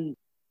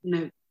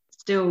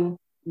 still,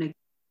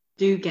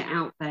 do get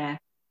out there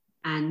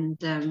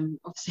and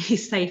obviously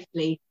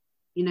safely,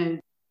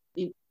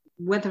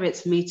 whether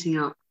it's meeting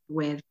up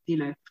with,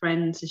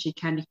 friends as you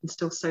can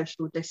still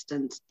social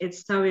distance.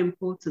 It's so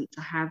important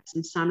to have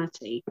some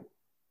sanity.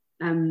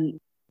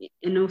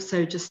 and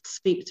also just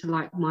speak to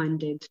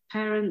like-minded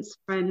parents,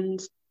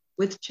 friends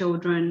with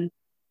children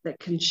that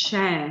can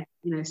share,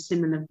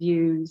 similar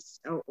views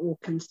or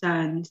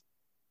concerns.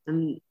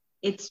 And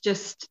it's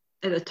just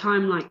at a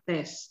time like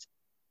this,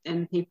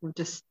 and people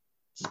just,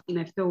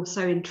 feel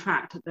so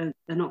entrapped that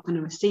they're not going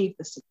to receive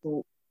the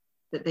support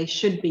that they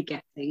should be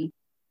getting.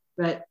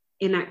 But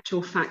in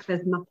actual fact,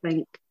 there's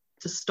nothing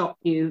to stop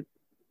you,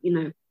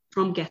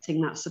 from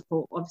getting that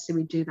support. Obviously,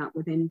 we do that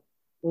within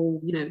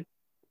all,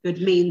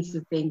 good means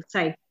of being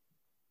safe.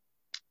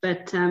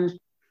 But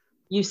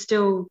you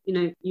still,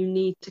 you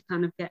need to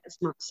kind of get as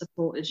much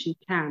support as you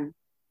can.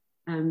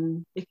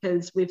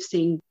 Because we've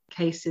seen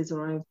cases,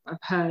 or I've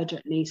heard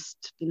at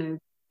least,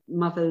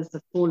 mothers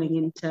are falling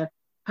into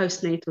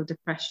postnatal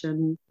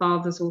depression.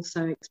 Fathers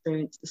also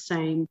experience the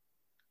same.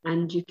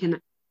 And you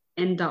can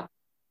end up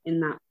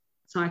in that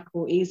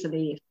cycle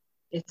easily if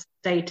it's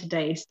day to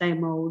day,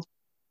 same old.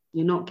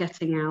 You're not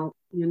getting out,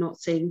 you're not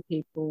seeing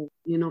people,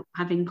 you're not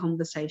having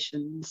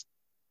conversations,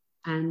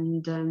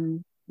 and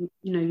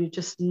you're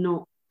just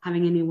not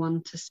having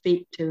anyone to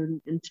speak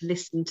to and to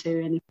listen to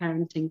any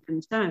parenting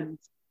concerns.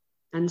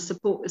 And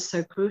support is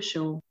so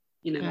crucial,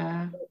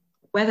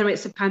 whether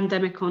it's a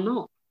pandemic or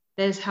not.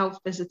 There's health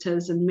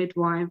visitors and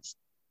midwives,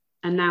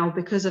 and now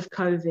because of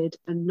COVID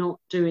and not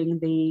doing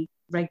the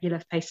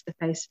regular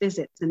face-to-face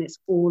visits, and it's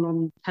all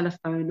on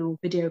telephone or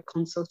video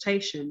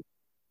consultation.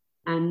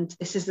 And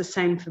this is the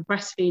same for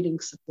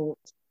breastfeeding support.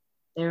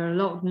 There are a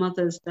lot of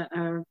mothers that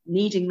are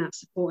needing that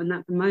support, and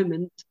at the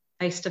moment,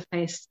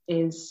 face-to-face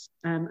is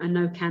a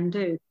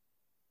no-can-do.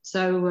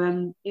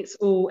 So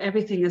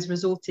everything has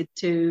resorted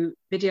to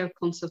video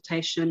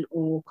consultation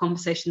or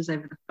conversations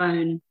over the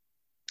phone.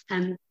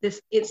 And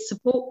it's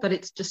support, but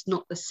it's just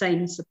not the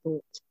same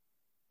support.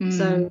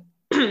 So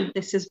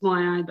this is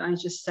why I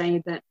just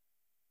say that,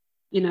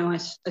 I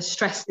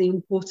stress the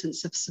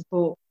importance of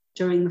support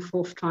during the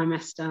 4th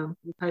trimester,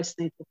 the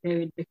postnatal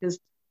period, because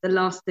the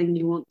last thing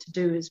you want to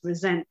do is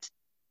resent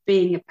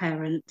being a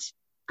parent,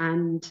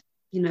 and,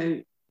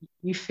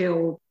 you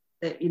feel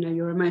that,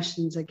 your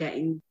emotions are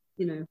getting,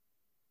 you're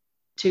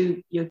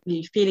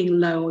feeling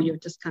low, or you're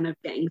just kind of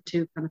getting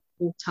too kind of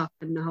caught up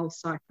in the whole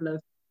cycle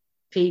of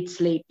feed,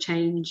 sleep,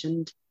 change.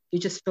 And you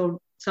just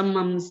feel, some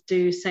mums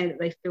do say that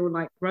they feel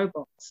like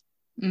robots.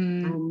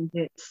 And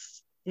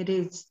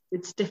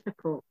it's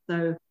difficult.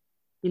 So,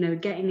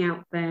 getting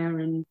out there,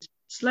 and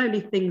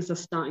slowly things are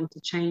starting to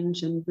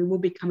change, and we will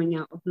be coming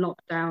out of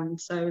lockdown.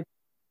 So,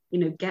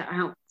 get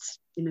out,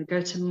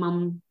 go to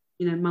mum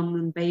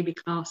and baby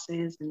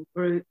classes and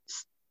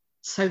groups,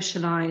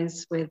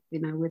 socialize with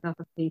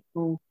other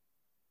people,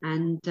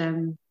 and,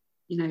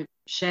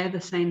 share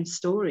the same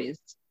stories.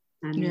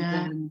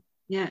 And,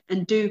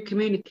 and do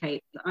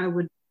communicate. I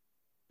would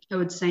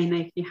say,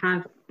 if you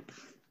have,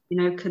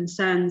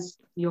 concerns,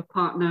 your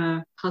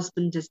partner,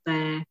 husband is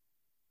there,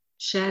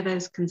 share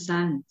those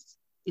concerns.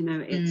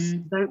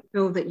 Don't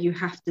feel that you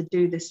have to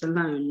do this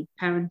alone.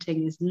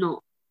 Parenting is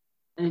not,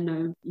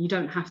 you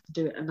don't have to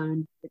do it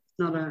alone. It's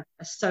not a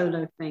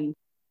solo thing.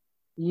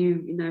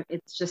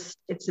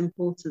 It's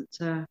important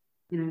to,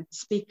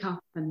 speak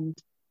up and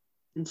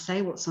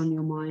say what's on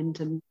your mind,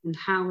 and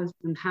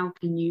how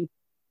can you,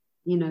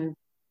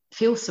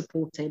 feel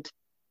supported.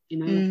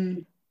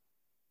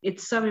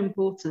 It's so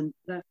important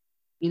that,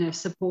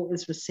 support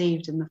is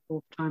received in the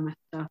 4th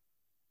trimester.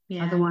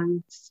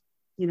 Otherwise,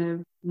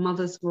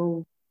 mothers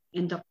will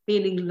end up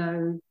feeling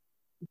low.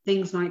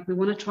 Things like, we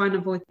want to try and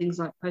avoid things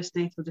like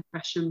postnatal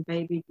depression,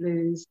 baby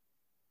blues,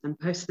 and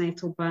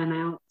postnatal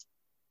burnout.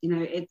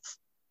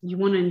 You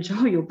want to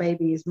enjoy your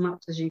baby as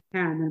much as you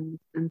can,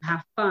 and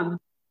have fun.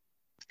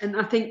 And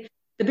I think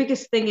the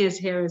biggest thing is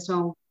here as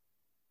well,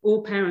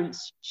 all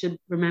parents should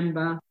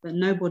remember that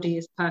nobody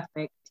is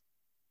perfect,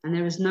 and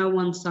there is no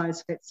one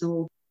size fits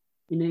all.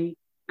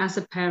 As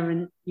a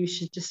parent, you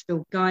should just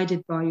feel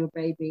guided by your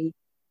baby,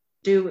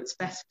 do what's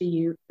best for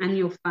you and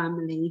your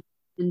family,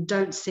 and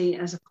don't see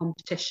it as a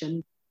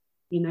competition.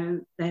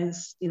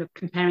 There's,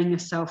 comparing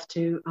yourself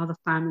to other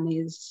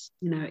families,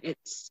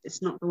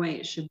 it's not the way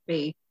it should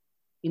be.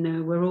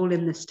 We're all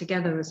in this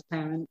together as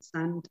parents,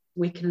 and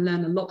we can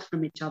learn a lot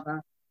from each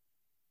other.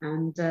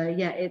 And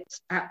it's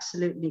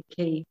absolutely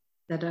key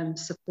that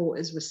support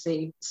is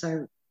received.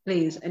 So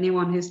please,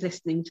 anyone who's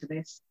listening to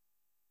this,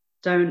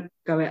 don't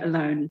go it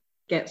alone.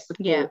 Get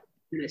support.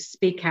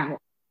 Speak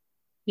out.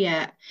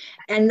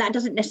 And that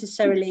doesn't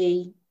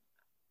necessarily,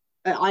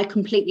 I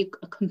completely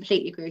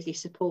agree with you.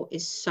 Support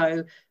is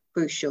so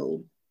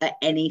crucial at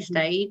any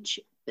stage,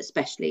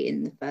 especially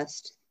in the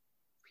first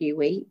few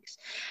weeks.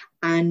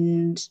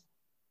 And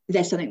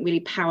there's something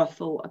really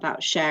powerful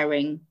about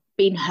sharing,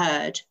 being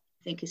heard.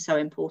 I think is so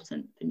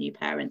important for new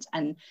parents,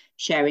 and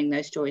sharing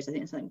those stories. I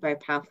think there's something very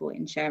powerful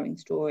in sharing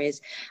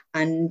stories.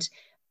 And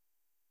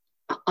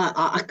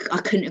I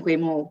couldn't agree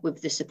more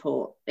with the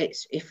support.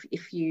 It's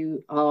if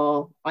you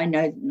are, I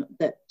know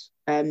that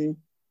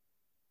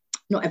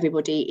not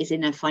everybody is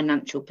in a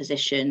financial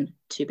position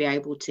to be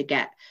able to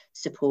get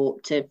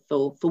support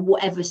for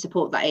whatever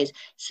support that is,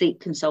 sleep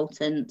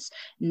consultants,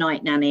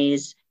 night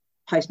nannies,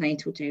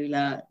 postnatal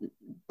doula,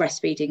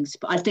 breastfeeding.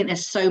 But I think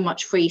there's so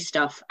much free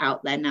stuff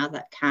out there now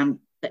that can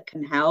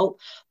help.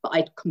 But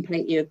I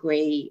completely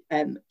agree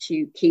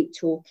to keep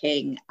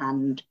talking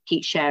and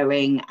keep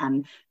sharing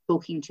and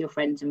talking to your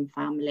friends and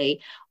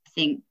family. I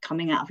think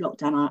coming out of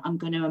lockdown, I'm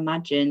going to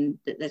imagine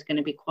that there's going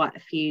to be quite a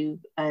few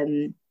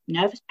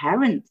nervous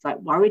parents, like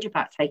worried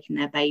about taking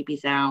their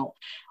babies out.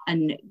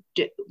 And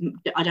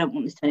I don't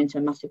want this to turn into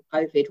a massive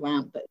COVID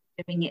rant, but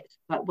doing it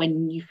like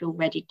when you feel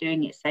ready,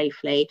 doing it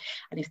safely.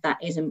 And if that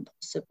isn't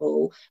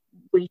possible,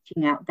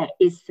 reaching out. There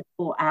is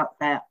support out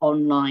there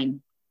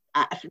online.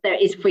 There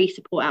is free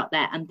support out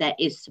there, and there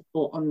is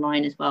support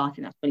online as well. I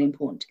think that's really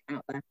important to get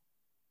out there.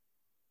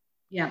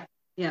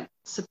 Yeah,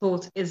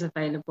 support is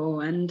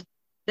available, and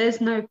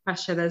there's no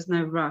pressure, there's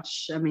no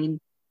rush. I mean,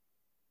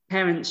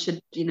 parents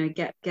should,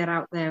 get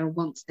out there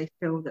once they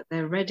feel that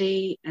they're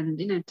ready, and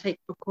take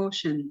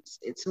precautions.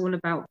 It's all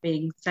about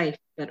being safe,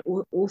 but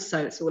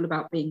also it's all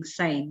about being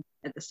sane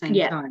at the same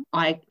time.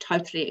 I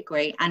totally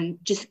agree. And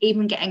just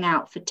even getting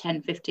out for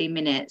 10-15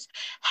 minutes,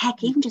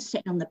 heck, even just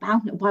sitting on the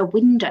balcony by a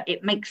window,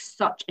 it makes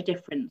such a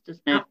difference,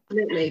 doesn't it?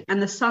 Absolutely.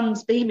 And the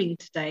sun's beaming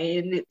today,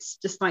 and it's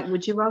just like,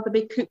 would you rather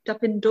be cooped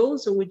up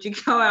indoors, or would you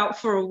go out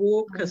for a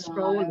walk, a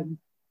stroll,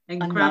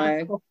 and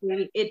grab a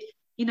coffee? It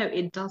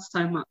does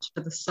so much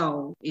for the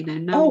soul.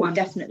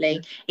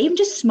 Definitely. Even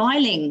just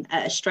smiling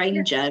at a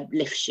stranger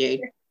lifts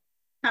you.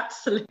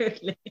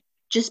 Absolutely.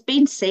 Just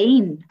being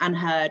seen and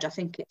heard, I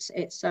think it's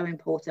so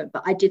important.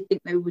 But I did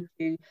think there were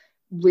two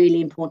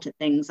really important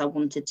things I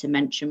wanted to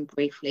mention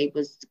briefly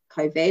was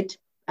COVID.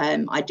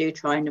 I do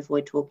try and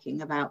avoid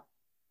talking about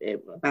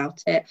it.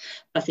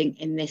 I think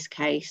in this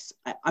case,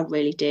 I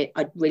really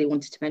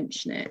wanted to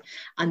mention it.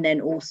 And then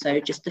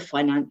also just the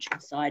financial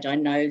side. I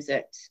know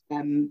that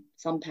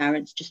some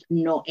parents just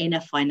not in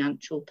a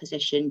financial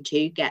position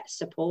to get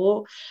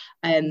support.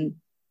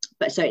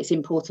 But so it's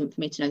important for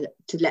me to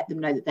let them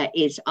know that there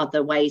is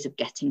other ways of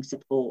getting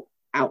support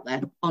out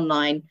there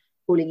online,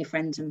 calling your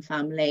friends and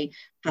family,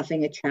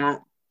 having a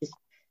chat. Just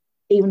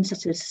even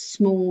such a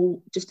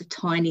small, just a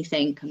tiny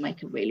thing can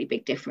make a really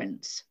big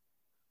difference.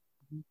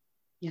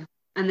 Yeah,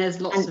 and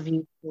there's lots of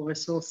useful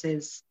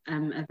resources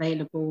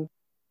available.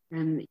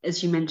 And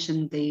as you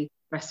mentioned, the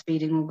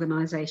breastfeeding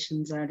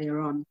organisations earlier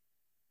on.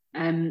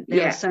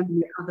 There are so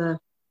many other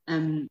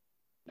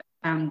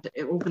and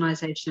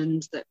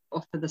organisations that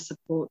offer the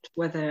support,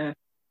 whether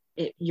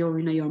you're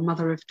a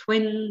mother of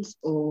twins,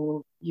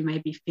 or you may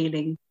be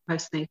feeling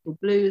postnatal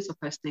blues or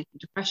postnatal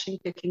depression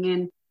kicking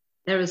in.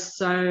 There is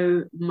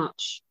so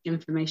much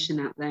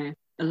information out there,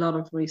 a lot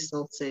of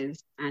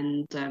resources,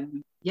 and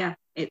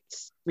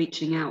it's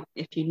reaching out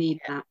if you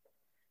need that.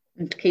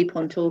 And to keep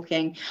on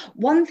talking.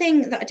 One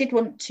thing that I did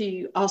want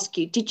to ask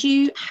you, did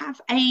you have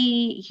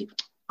I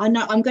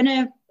know I'm going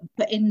to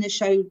put in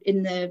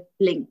the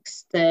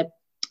links, the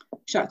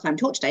Shark Climb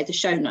Talk today, the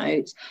show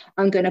notes,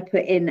 I'm going to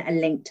put in a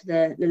link to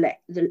the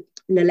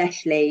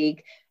Lelesh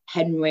League,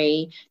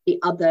 Henry, the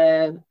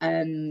other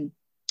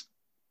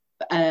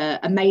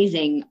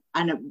amazing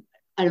and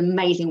an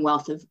amazing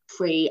wealth of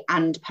free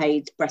and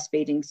paid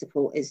breastfeeding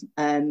support is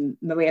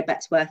Maria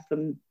Bettsworth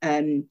from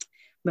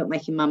Milk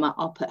Making Mama.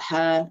 I'll put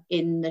her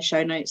in the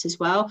show notes as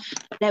well.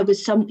 There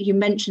was you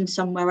mentioned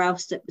somewhere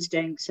else that was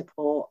doing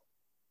support.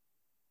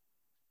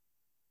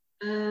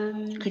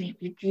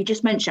 You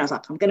just mentioned, I was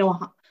like, I'm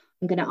going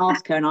to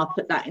ask her, and I'll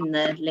put that in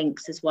the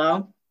links as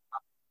well.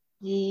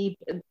 The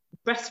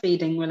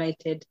breastfeeding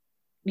related.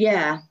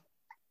 Yeah.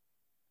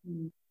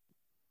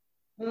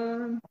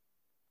 I'll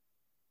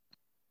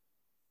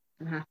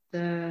have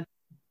to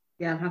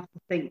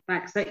think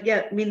back. So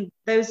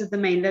those are the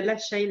main. The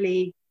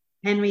Leche,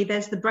 Henry.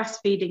 There's the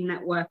breastfeeding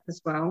network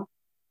as well.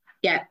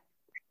 Yeah.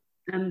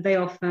 And they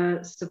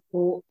offer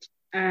support,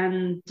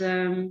 and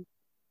there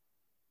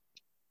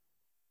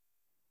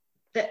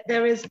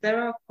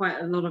are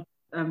quite a lot of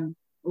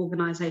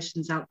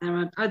organisations out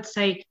there. I'd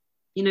say,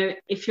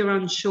 if you're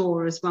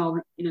unsure as well,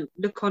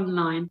 look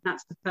online.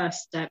 That's the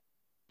first step.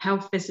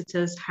 Health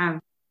visitors have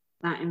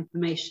that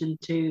information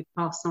to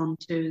pass on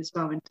to as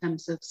well in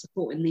terms of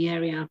support in the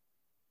area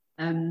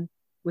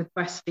with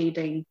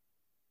breastfeeding,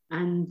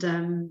 and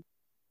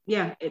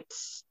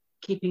it's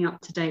keeping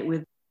up to date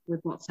with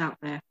what's out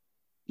there.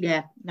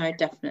 Yeah, no,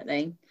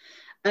 definitely.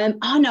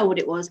 I know what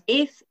it was.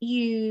 If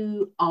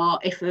a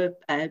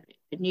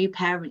new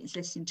parent is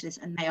listening to this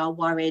and they are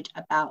worried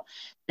about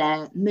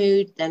their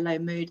mood, their low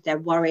mood, they're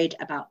worried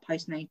about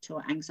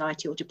postnatal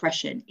anxiety or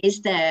depression,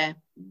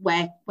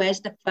 where's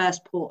the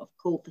first port of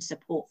call for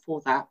support for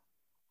that?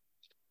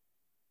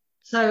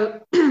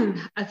 So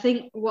I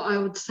think what I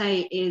would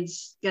say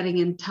is getting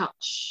in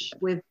touch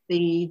with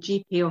the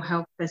GP or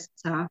health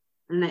visitor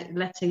and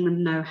letting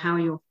them know how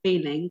you're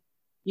feeling.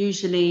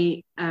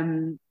 Usually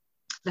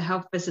the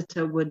health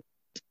visitor would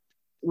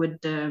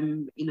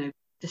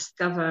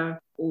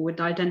discover or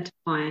would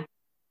identify if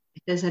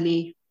there's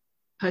any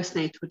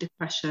postnatal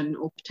depression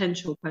or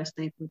potential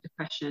postnatal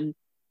depression,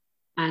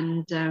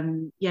 and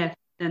then the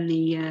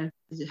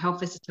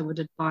health visitor would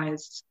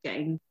advise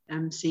getting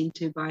seen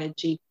to by a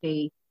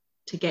GP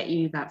to get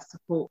you that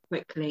support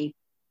quickly.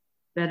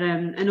 But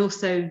and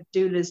also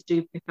doulas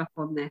do pick up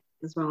on this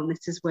as well, and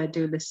this is where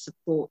doulas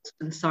support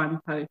and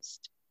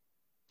signpost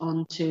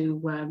onto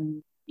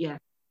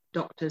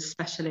doctors,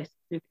 specialists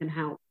who can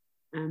help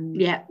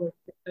with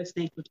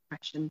postnatal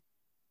depression.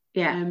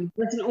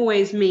 Doesn't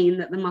always mean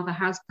that the mother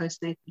has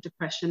postnatal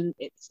depression.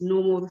 It's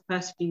normal the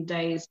first few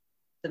days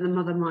that the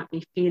mother might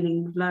be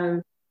feeling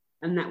low,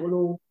 and that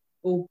will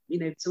all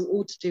it's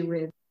all to do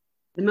with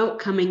the milk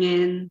coming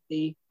in,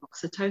 the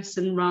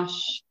oxytocin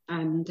rush,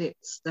 and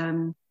it's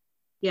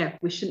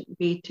we shouldn't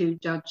be too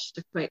judged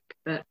too quick,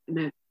 but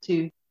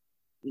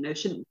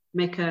shouldn't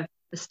make a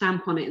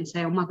stamp on it and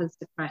say, oh, mother's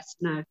depressed.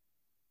 No,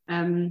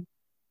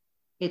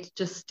 it's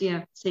just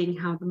seeing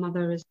how the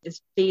mother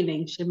is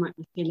feeling. She might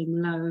be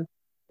feeling low,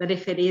 but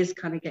if it is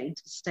kind of getting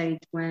to the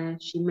stage where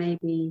she may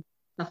be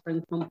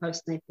suffering from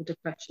postnatal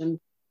depression,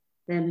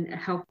 then a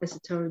health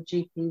visitor or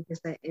GP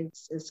visit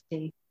is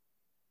key.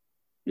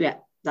 Yeah,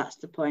 that's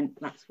the point.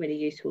 That's really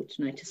useful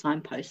to know, to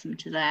signpost them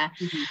to there.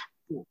 Mm-hmm.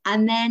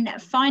 And then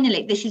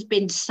finally, this has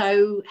been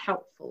so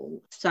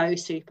helpful, so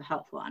super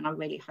helpful, and I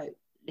really hope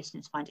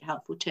listeners find it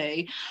helpful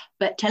too.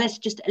 But tell us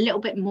just a little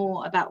bit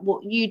more about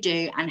what you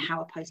do and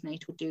how a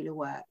postnatal doula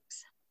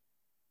works.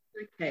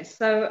 Okay,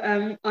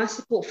 so I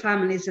support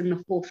families in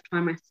the 4th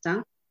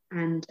trimester,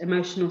 and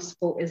emotional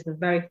support is the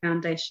very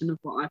foundation of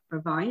what I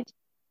provide.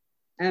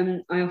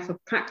 I offer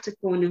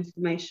practical and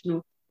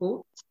informational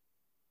support.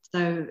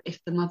 So if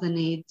the mother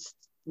needs,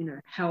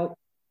 help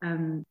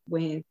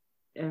with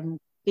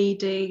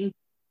feeding,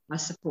 I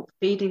support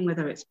feeding,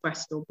 whether it's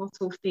breast or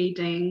bottle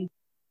feeding.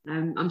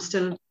 I'm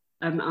still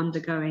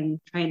undergoing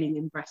training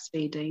in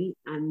breastfeeding,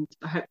 and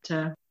I hope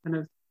to kind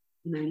of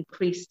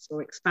increase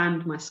or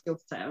expand my skill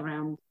set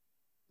around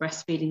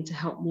breastfeeding to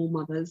help more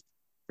mothers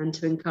and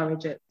to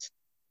encourage it.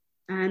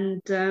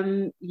 And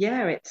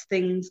it's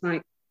things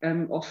like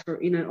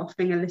offering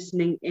a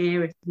listening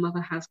ear if the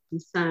mother has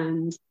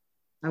concerns.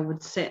 I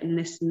would sit and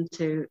listen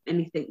to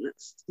anything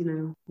that's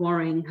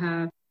worrying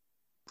her.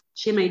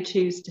 She may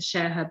choose to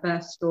share her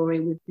birth story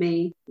with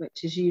me,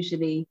 which is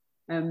usually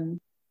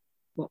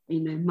what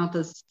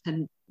mothers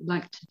tend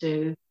like to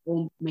do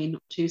or may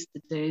not choose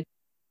to do.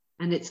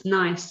 And it's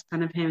nice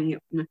kind of hearing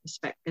it from a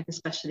perspective,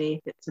 especially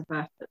if it's a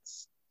birth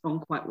that's gone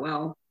quite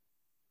well.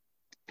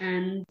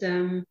 And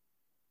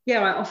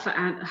I offer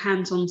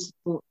hands-on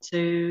support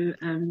too,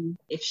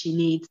 if she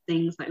needs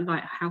things like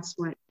light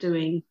housework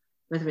doing,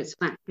 whether it's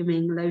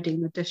vacuuming,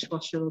 loading the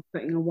dishwasher, or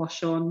putting a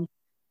wash on.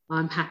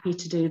 I'm happy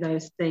to do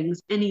those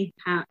things. Any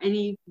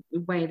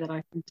way that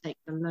I can take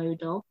the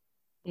load off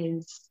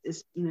is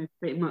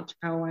pretty much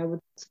how I would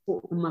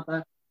support the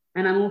mother.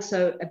 And I'm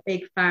also a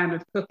big fan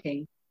of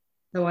cooking,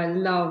 so I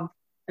love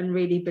and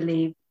really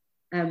believe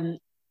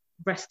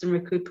rest and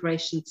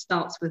recuperation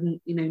starts with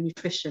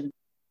nutrition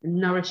and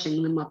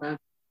nourishing the mother.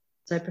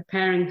 So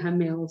preparing her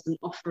meals and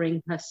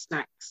offering her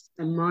snacks.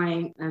 And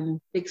my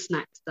big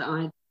snacks that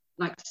I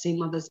like to see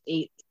mothers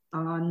eat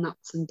are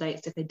nuts and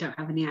dates if they don't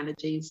have any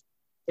allergies,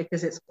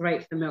 because it's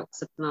great for milk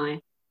supply.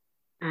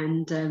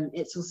 And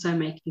it's also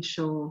making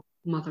sure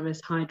mother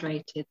is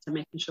hydrated, so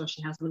making sure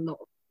she has a lot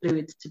of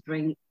fluids to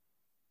drink.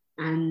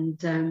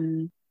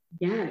 And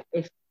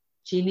if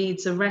she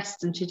needs a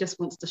rest and she just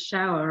wants to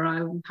shower,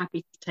 I'm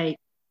happy to take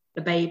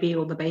the baby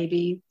or the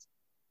babies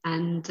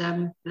and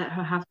let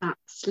her have that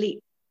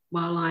sleep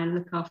while I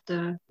look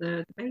after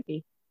the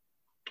baby.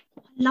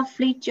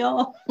 Lovely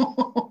job.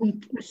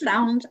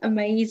 Sounds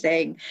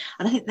amazing.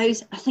 And I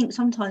think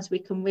sometimes we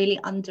can really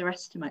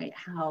underestimate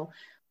how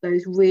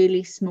those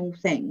really small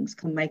things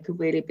can make a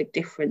really big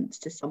difference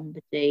to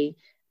somebody,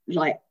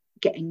 like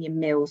getting your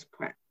meals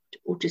prepped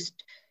or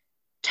just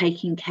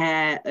taking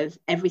care of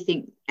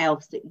everything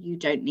else that you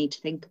don't need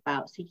to think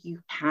about, so you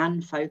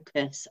can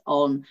focus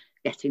on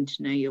getting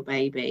to know your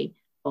baby,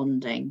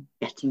 bonding,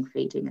 getting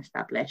feeding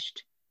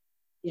established.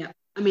 Yeah,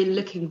 I mean,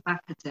 looking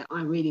back at it,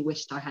 I really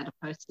wished I had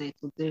a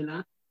postnatal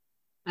doula.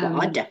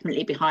 Well, I'd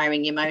definitely be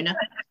hiring you, Mona.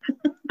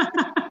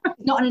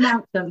 Not an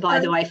announcement, by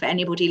the way, for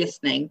anybody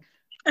listening.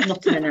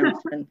 Not an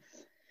announcement.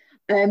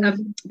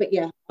 But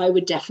yeah, I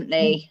would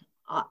definitely.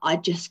 I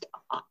don't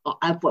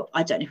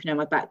know if you know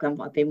my background,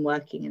 but I've been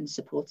working and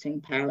supporting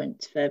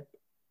parents for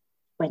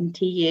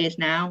 20 years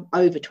now,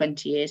 over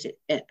 20 years.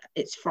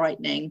 It's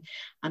frightening,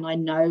 and I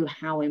know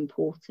how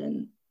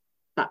important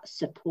that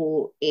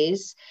support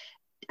is.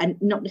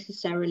 And not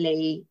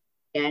necessarily,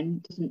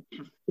 again, doesn't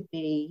have to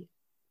be,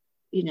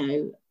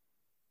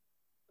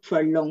 for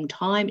a long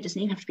time. It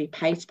doesn't even have to be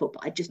paid support,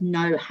 but I just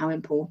know how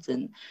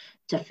important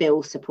to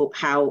feel support,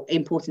 how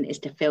important it is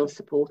to feel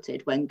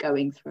supported when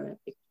going through a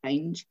big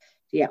change.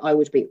 So yeah, I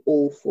would be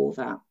all for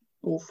that.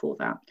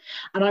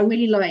 And I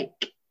really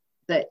like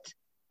that,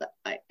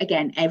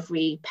 again,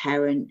 every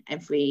parent,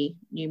 every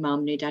new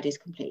mum, new dad is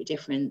completely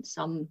different.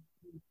 Some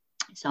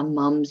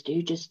mums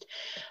do just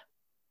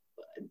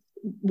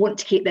want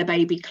to keep their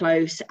baby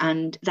close,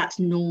 and that's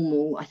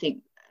normal. I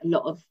think a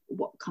lot of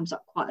what comes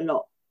up quite a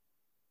lot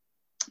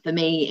for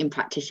me in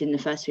practice in the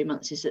first 3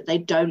 months is that they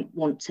don't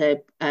want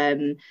to,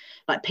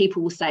 like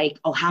people will say,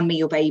 oh, hand me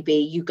your baby,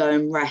 you go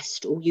and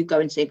rest, or you go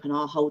and sleep and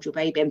I'll hold your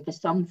baby. And for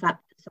some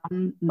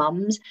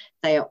mums,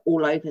 they are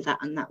all over that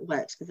and that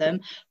works for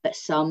them. But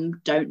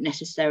some don't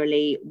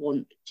necessarily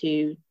want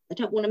to, they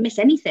don't want to miss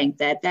anything.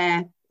 They're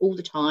there all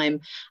the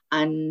time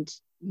and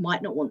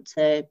might not want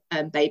to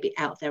baby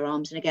out of their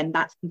arms. And again,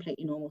 that's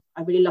completely normal.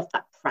 I really love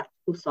that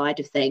practical side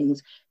of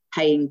things,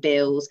 paying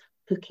bills,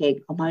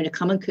 cooking. Oh, Mona,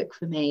 come and cook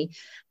for me.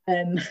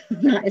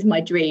 That is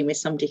my dream,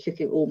 is somebody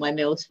cooking all my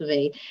meals for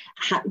me,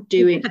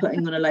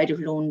 putting on a load of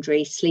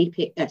laundry,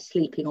 sleeping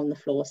on the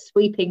floor,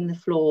 sweeping the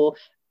floor,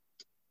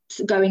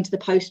 going to the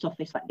post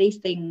office. Like these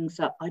things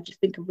I just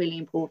think are really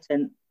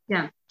important.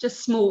 Yeah,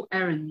 just small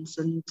errands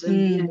and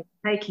you know,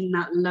 taking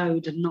that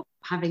load and not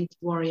having to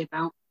worry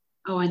about,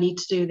 oh, I need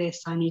to do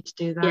this, I need to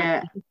do that.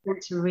 Yeah. You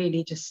want to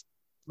really just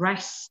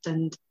rest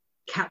and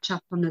catch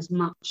up on as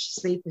much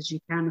sleep as you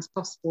can as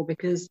possible,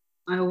 because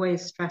I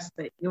always stress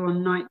that you're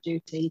on night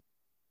duty,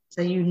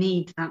 so you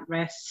need that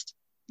rest.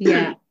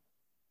 Yeah.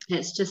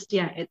 It's just,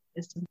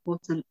 it's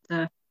important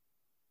to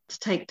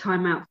take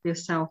time out for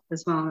yourself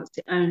as well. It's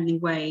the only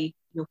way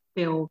you'll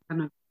feel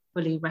kind of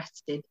fully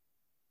rested.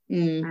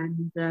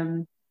 And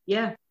there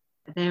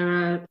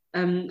are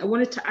I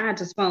wanted to add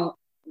as well,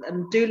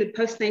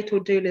 postnatal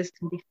doulas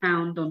can be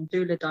found on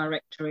doula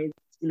directories,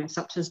 you know,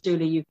 such as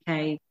Doula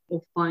UK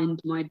or Find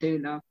My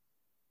Doula.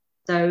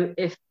 So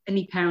if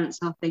any parents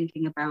are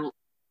thinking about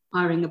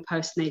hiring a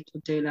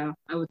postnatal doula,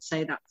 I would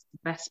say that's the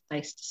best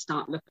place to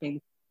start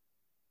looking.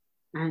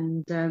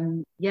 And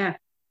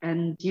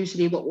and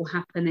usually what will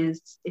happen is,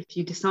 if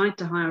you decide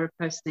to hire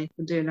a postnatal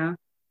doula,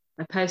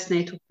 a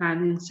postnatal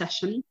planning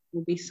session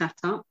will be set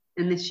up,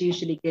 and this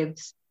usually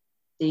gives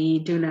the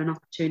doula an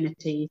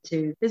opportunity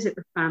to visit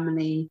the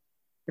family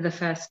for the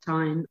first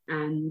time,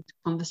 and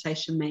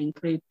conversation may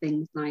include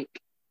things like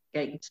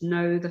getting to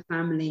know the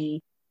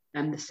family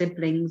and the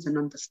siblings and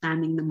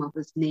understanding the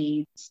mother's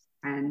needs,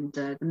 and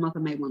the mother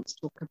may want to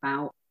talk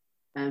about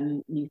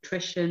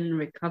nutrition,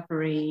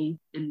 recovery,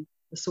 and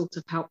the sort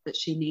of help that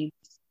she needs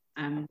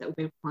that will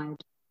be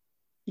required.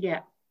 Yeah,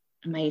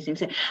 amazing.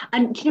 So,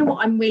 and do you know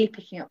what I'm really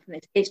picking up from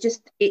this?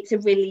 It's a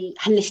really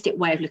holistic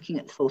way of looking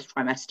at the fourth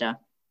trimester.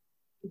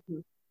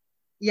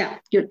 Yeah,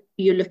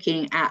 you're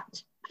looking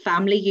at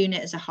family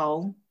unit as a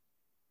whole,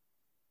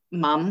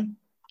 mum,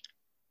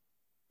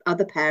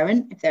 other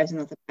parent if there's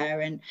another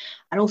parent,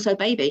 and also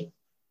baby.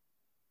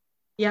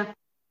 Yeah,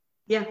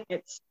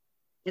 it's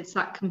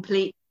that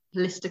complete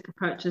holistic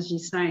approach, as you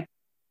say,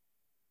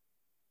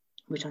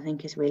 which I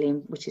think is really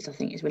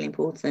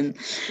important.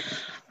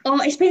 Oh,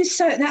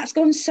 that's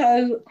gone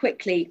so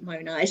quickly,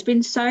 Mona. It's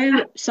been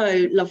so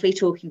lovely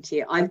talking to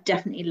you. I've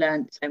definitely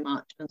learned so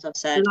much, as I've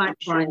said. I'm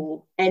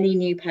sure any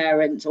new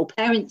parents or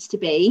parents to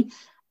be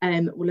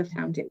will have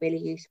found it really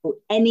useful.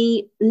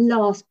 Any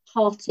last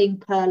parting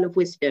pearl of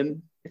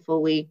wisdom before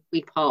we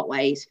part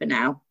ways for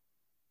now?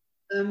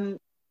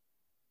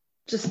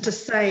 Just to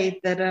say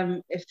that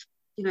if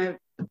you know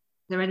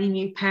there are any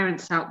new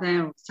parents out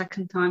there or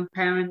second-time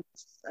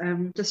parents,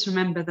 just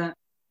remember that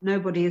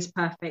nobody is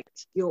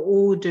perfect. You're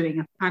all doing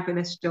a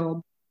fabulous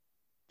job.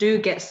 Do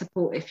get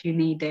support if you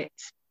need it.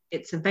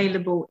 It's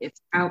available,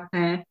 it's out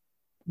there.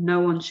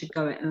 No one should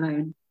go it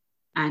alone.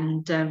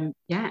 And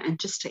and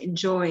just to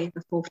enjoy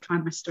the fourth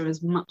trimester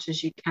as much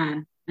as you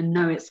can, and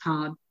know it's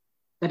hard,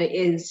 but it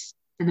is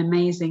an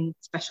amazing,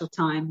 special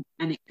time,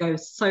 and it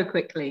goes so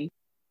quickly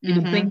in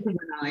a blink of an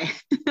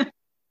eye.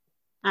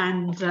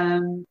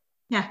 And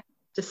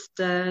just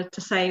to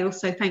say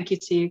also thank you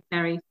to you,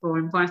 Kerry, for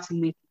inviting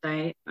me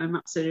today. I'm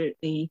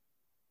absolutely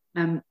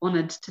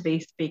honoured to be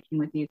speaking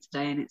with you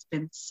today, and it's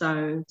been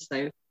so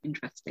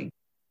interesting.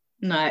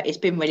 No, it's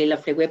been really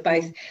lovely. We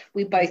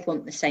both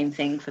want the same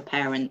thing for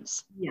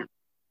parents. Yeah,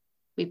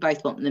 we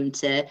both want them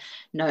to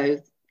know,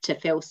 to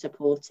feel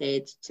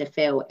supported, to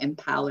feel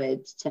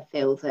empowered, to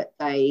feel that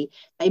they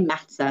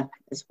matter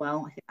as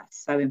well. I think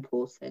that's so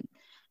important.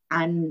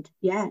 And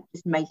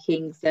just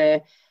making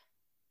the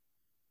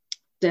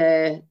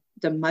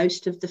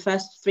most of the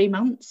first 3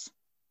 months.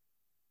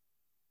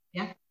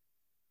 Yeah.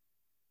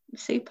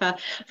 Super.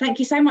 Thank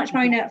you so much,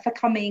 Mona, for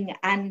coming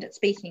and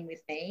speaking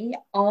with me.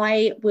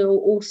 I will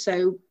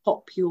also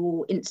pop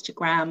your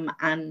Instagram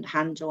and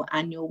handle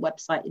and your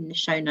website in the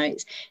show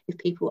notes if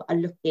people are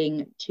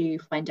looking to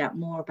find out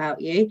more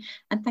about you.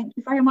 And thank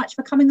you very much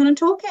for coming on and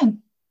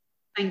talking.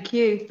 Thank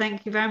you.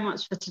 Thank you very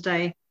much for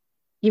today.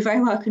 You're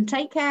very welcome.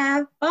 Take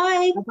care.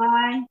 Bye.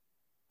 Bye-bye.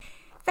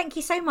 Thank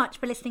you so much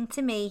for listening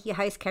to me, your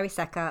host, Kerry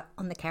Secker,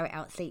 on the Carry It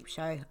Out Sleep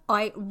Show.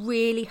 I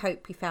really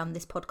hope you found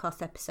this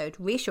podcast episode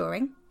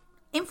reassuring,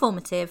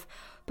 informative,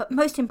 but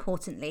most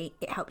importantly,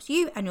 it helps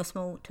you and your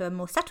small to a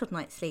more settled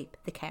night's sleep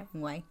the caring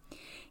way.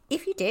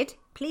 If you did,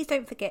 please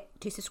don't forget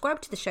to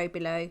subscribe to the show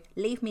below,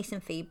 leave me some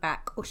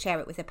feedback, or share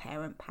it with a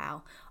parent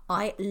pal.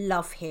 I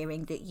love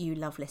hearing that you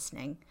love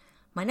listening.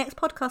 My next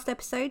podcast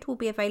episode will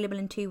be available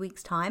in 2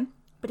 weeks' time.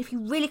 But if you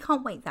really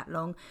can't wait that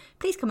long,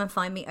 please come and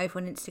find me over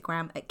on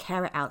Instagram at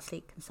Care It Out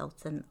Sleep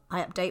Consultant.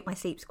 I update my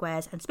sleep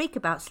squares and speak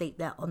about sleep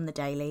there on the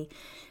daily.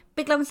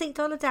 Big love and sleep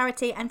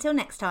solidarity. Until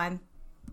next time.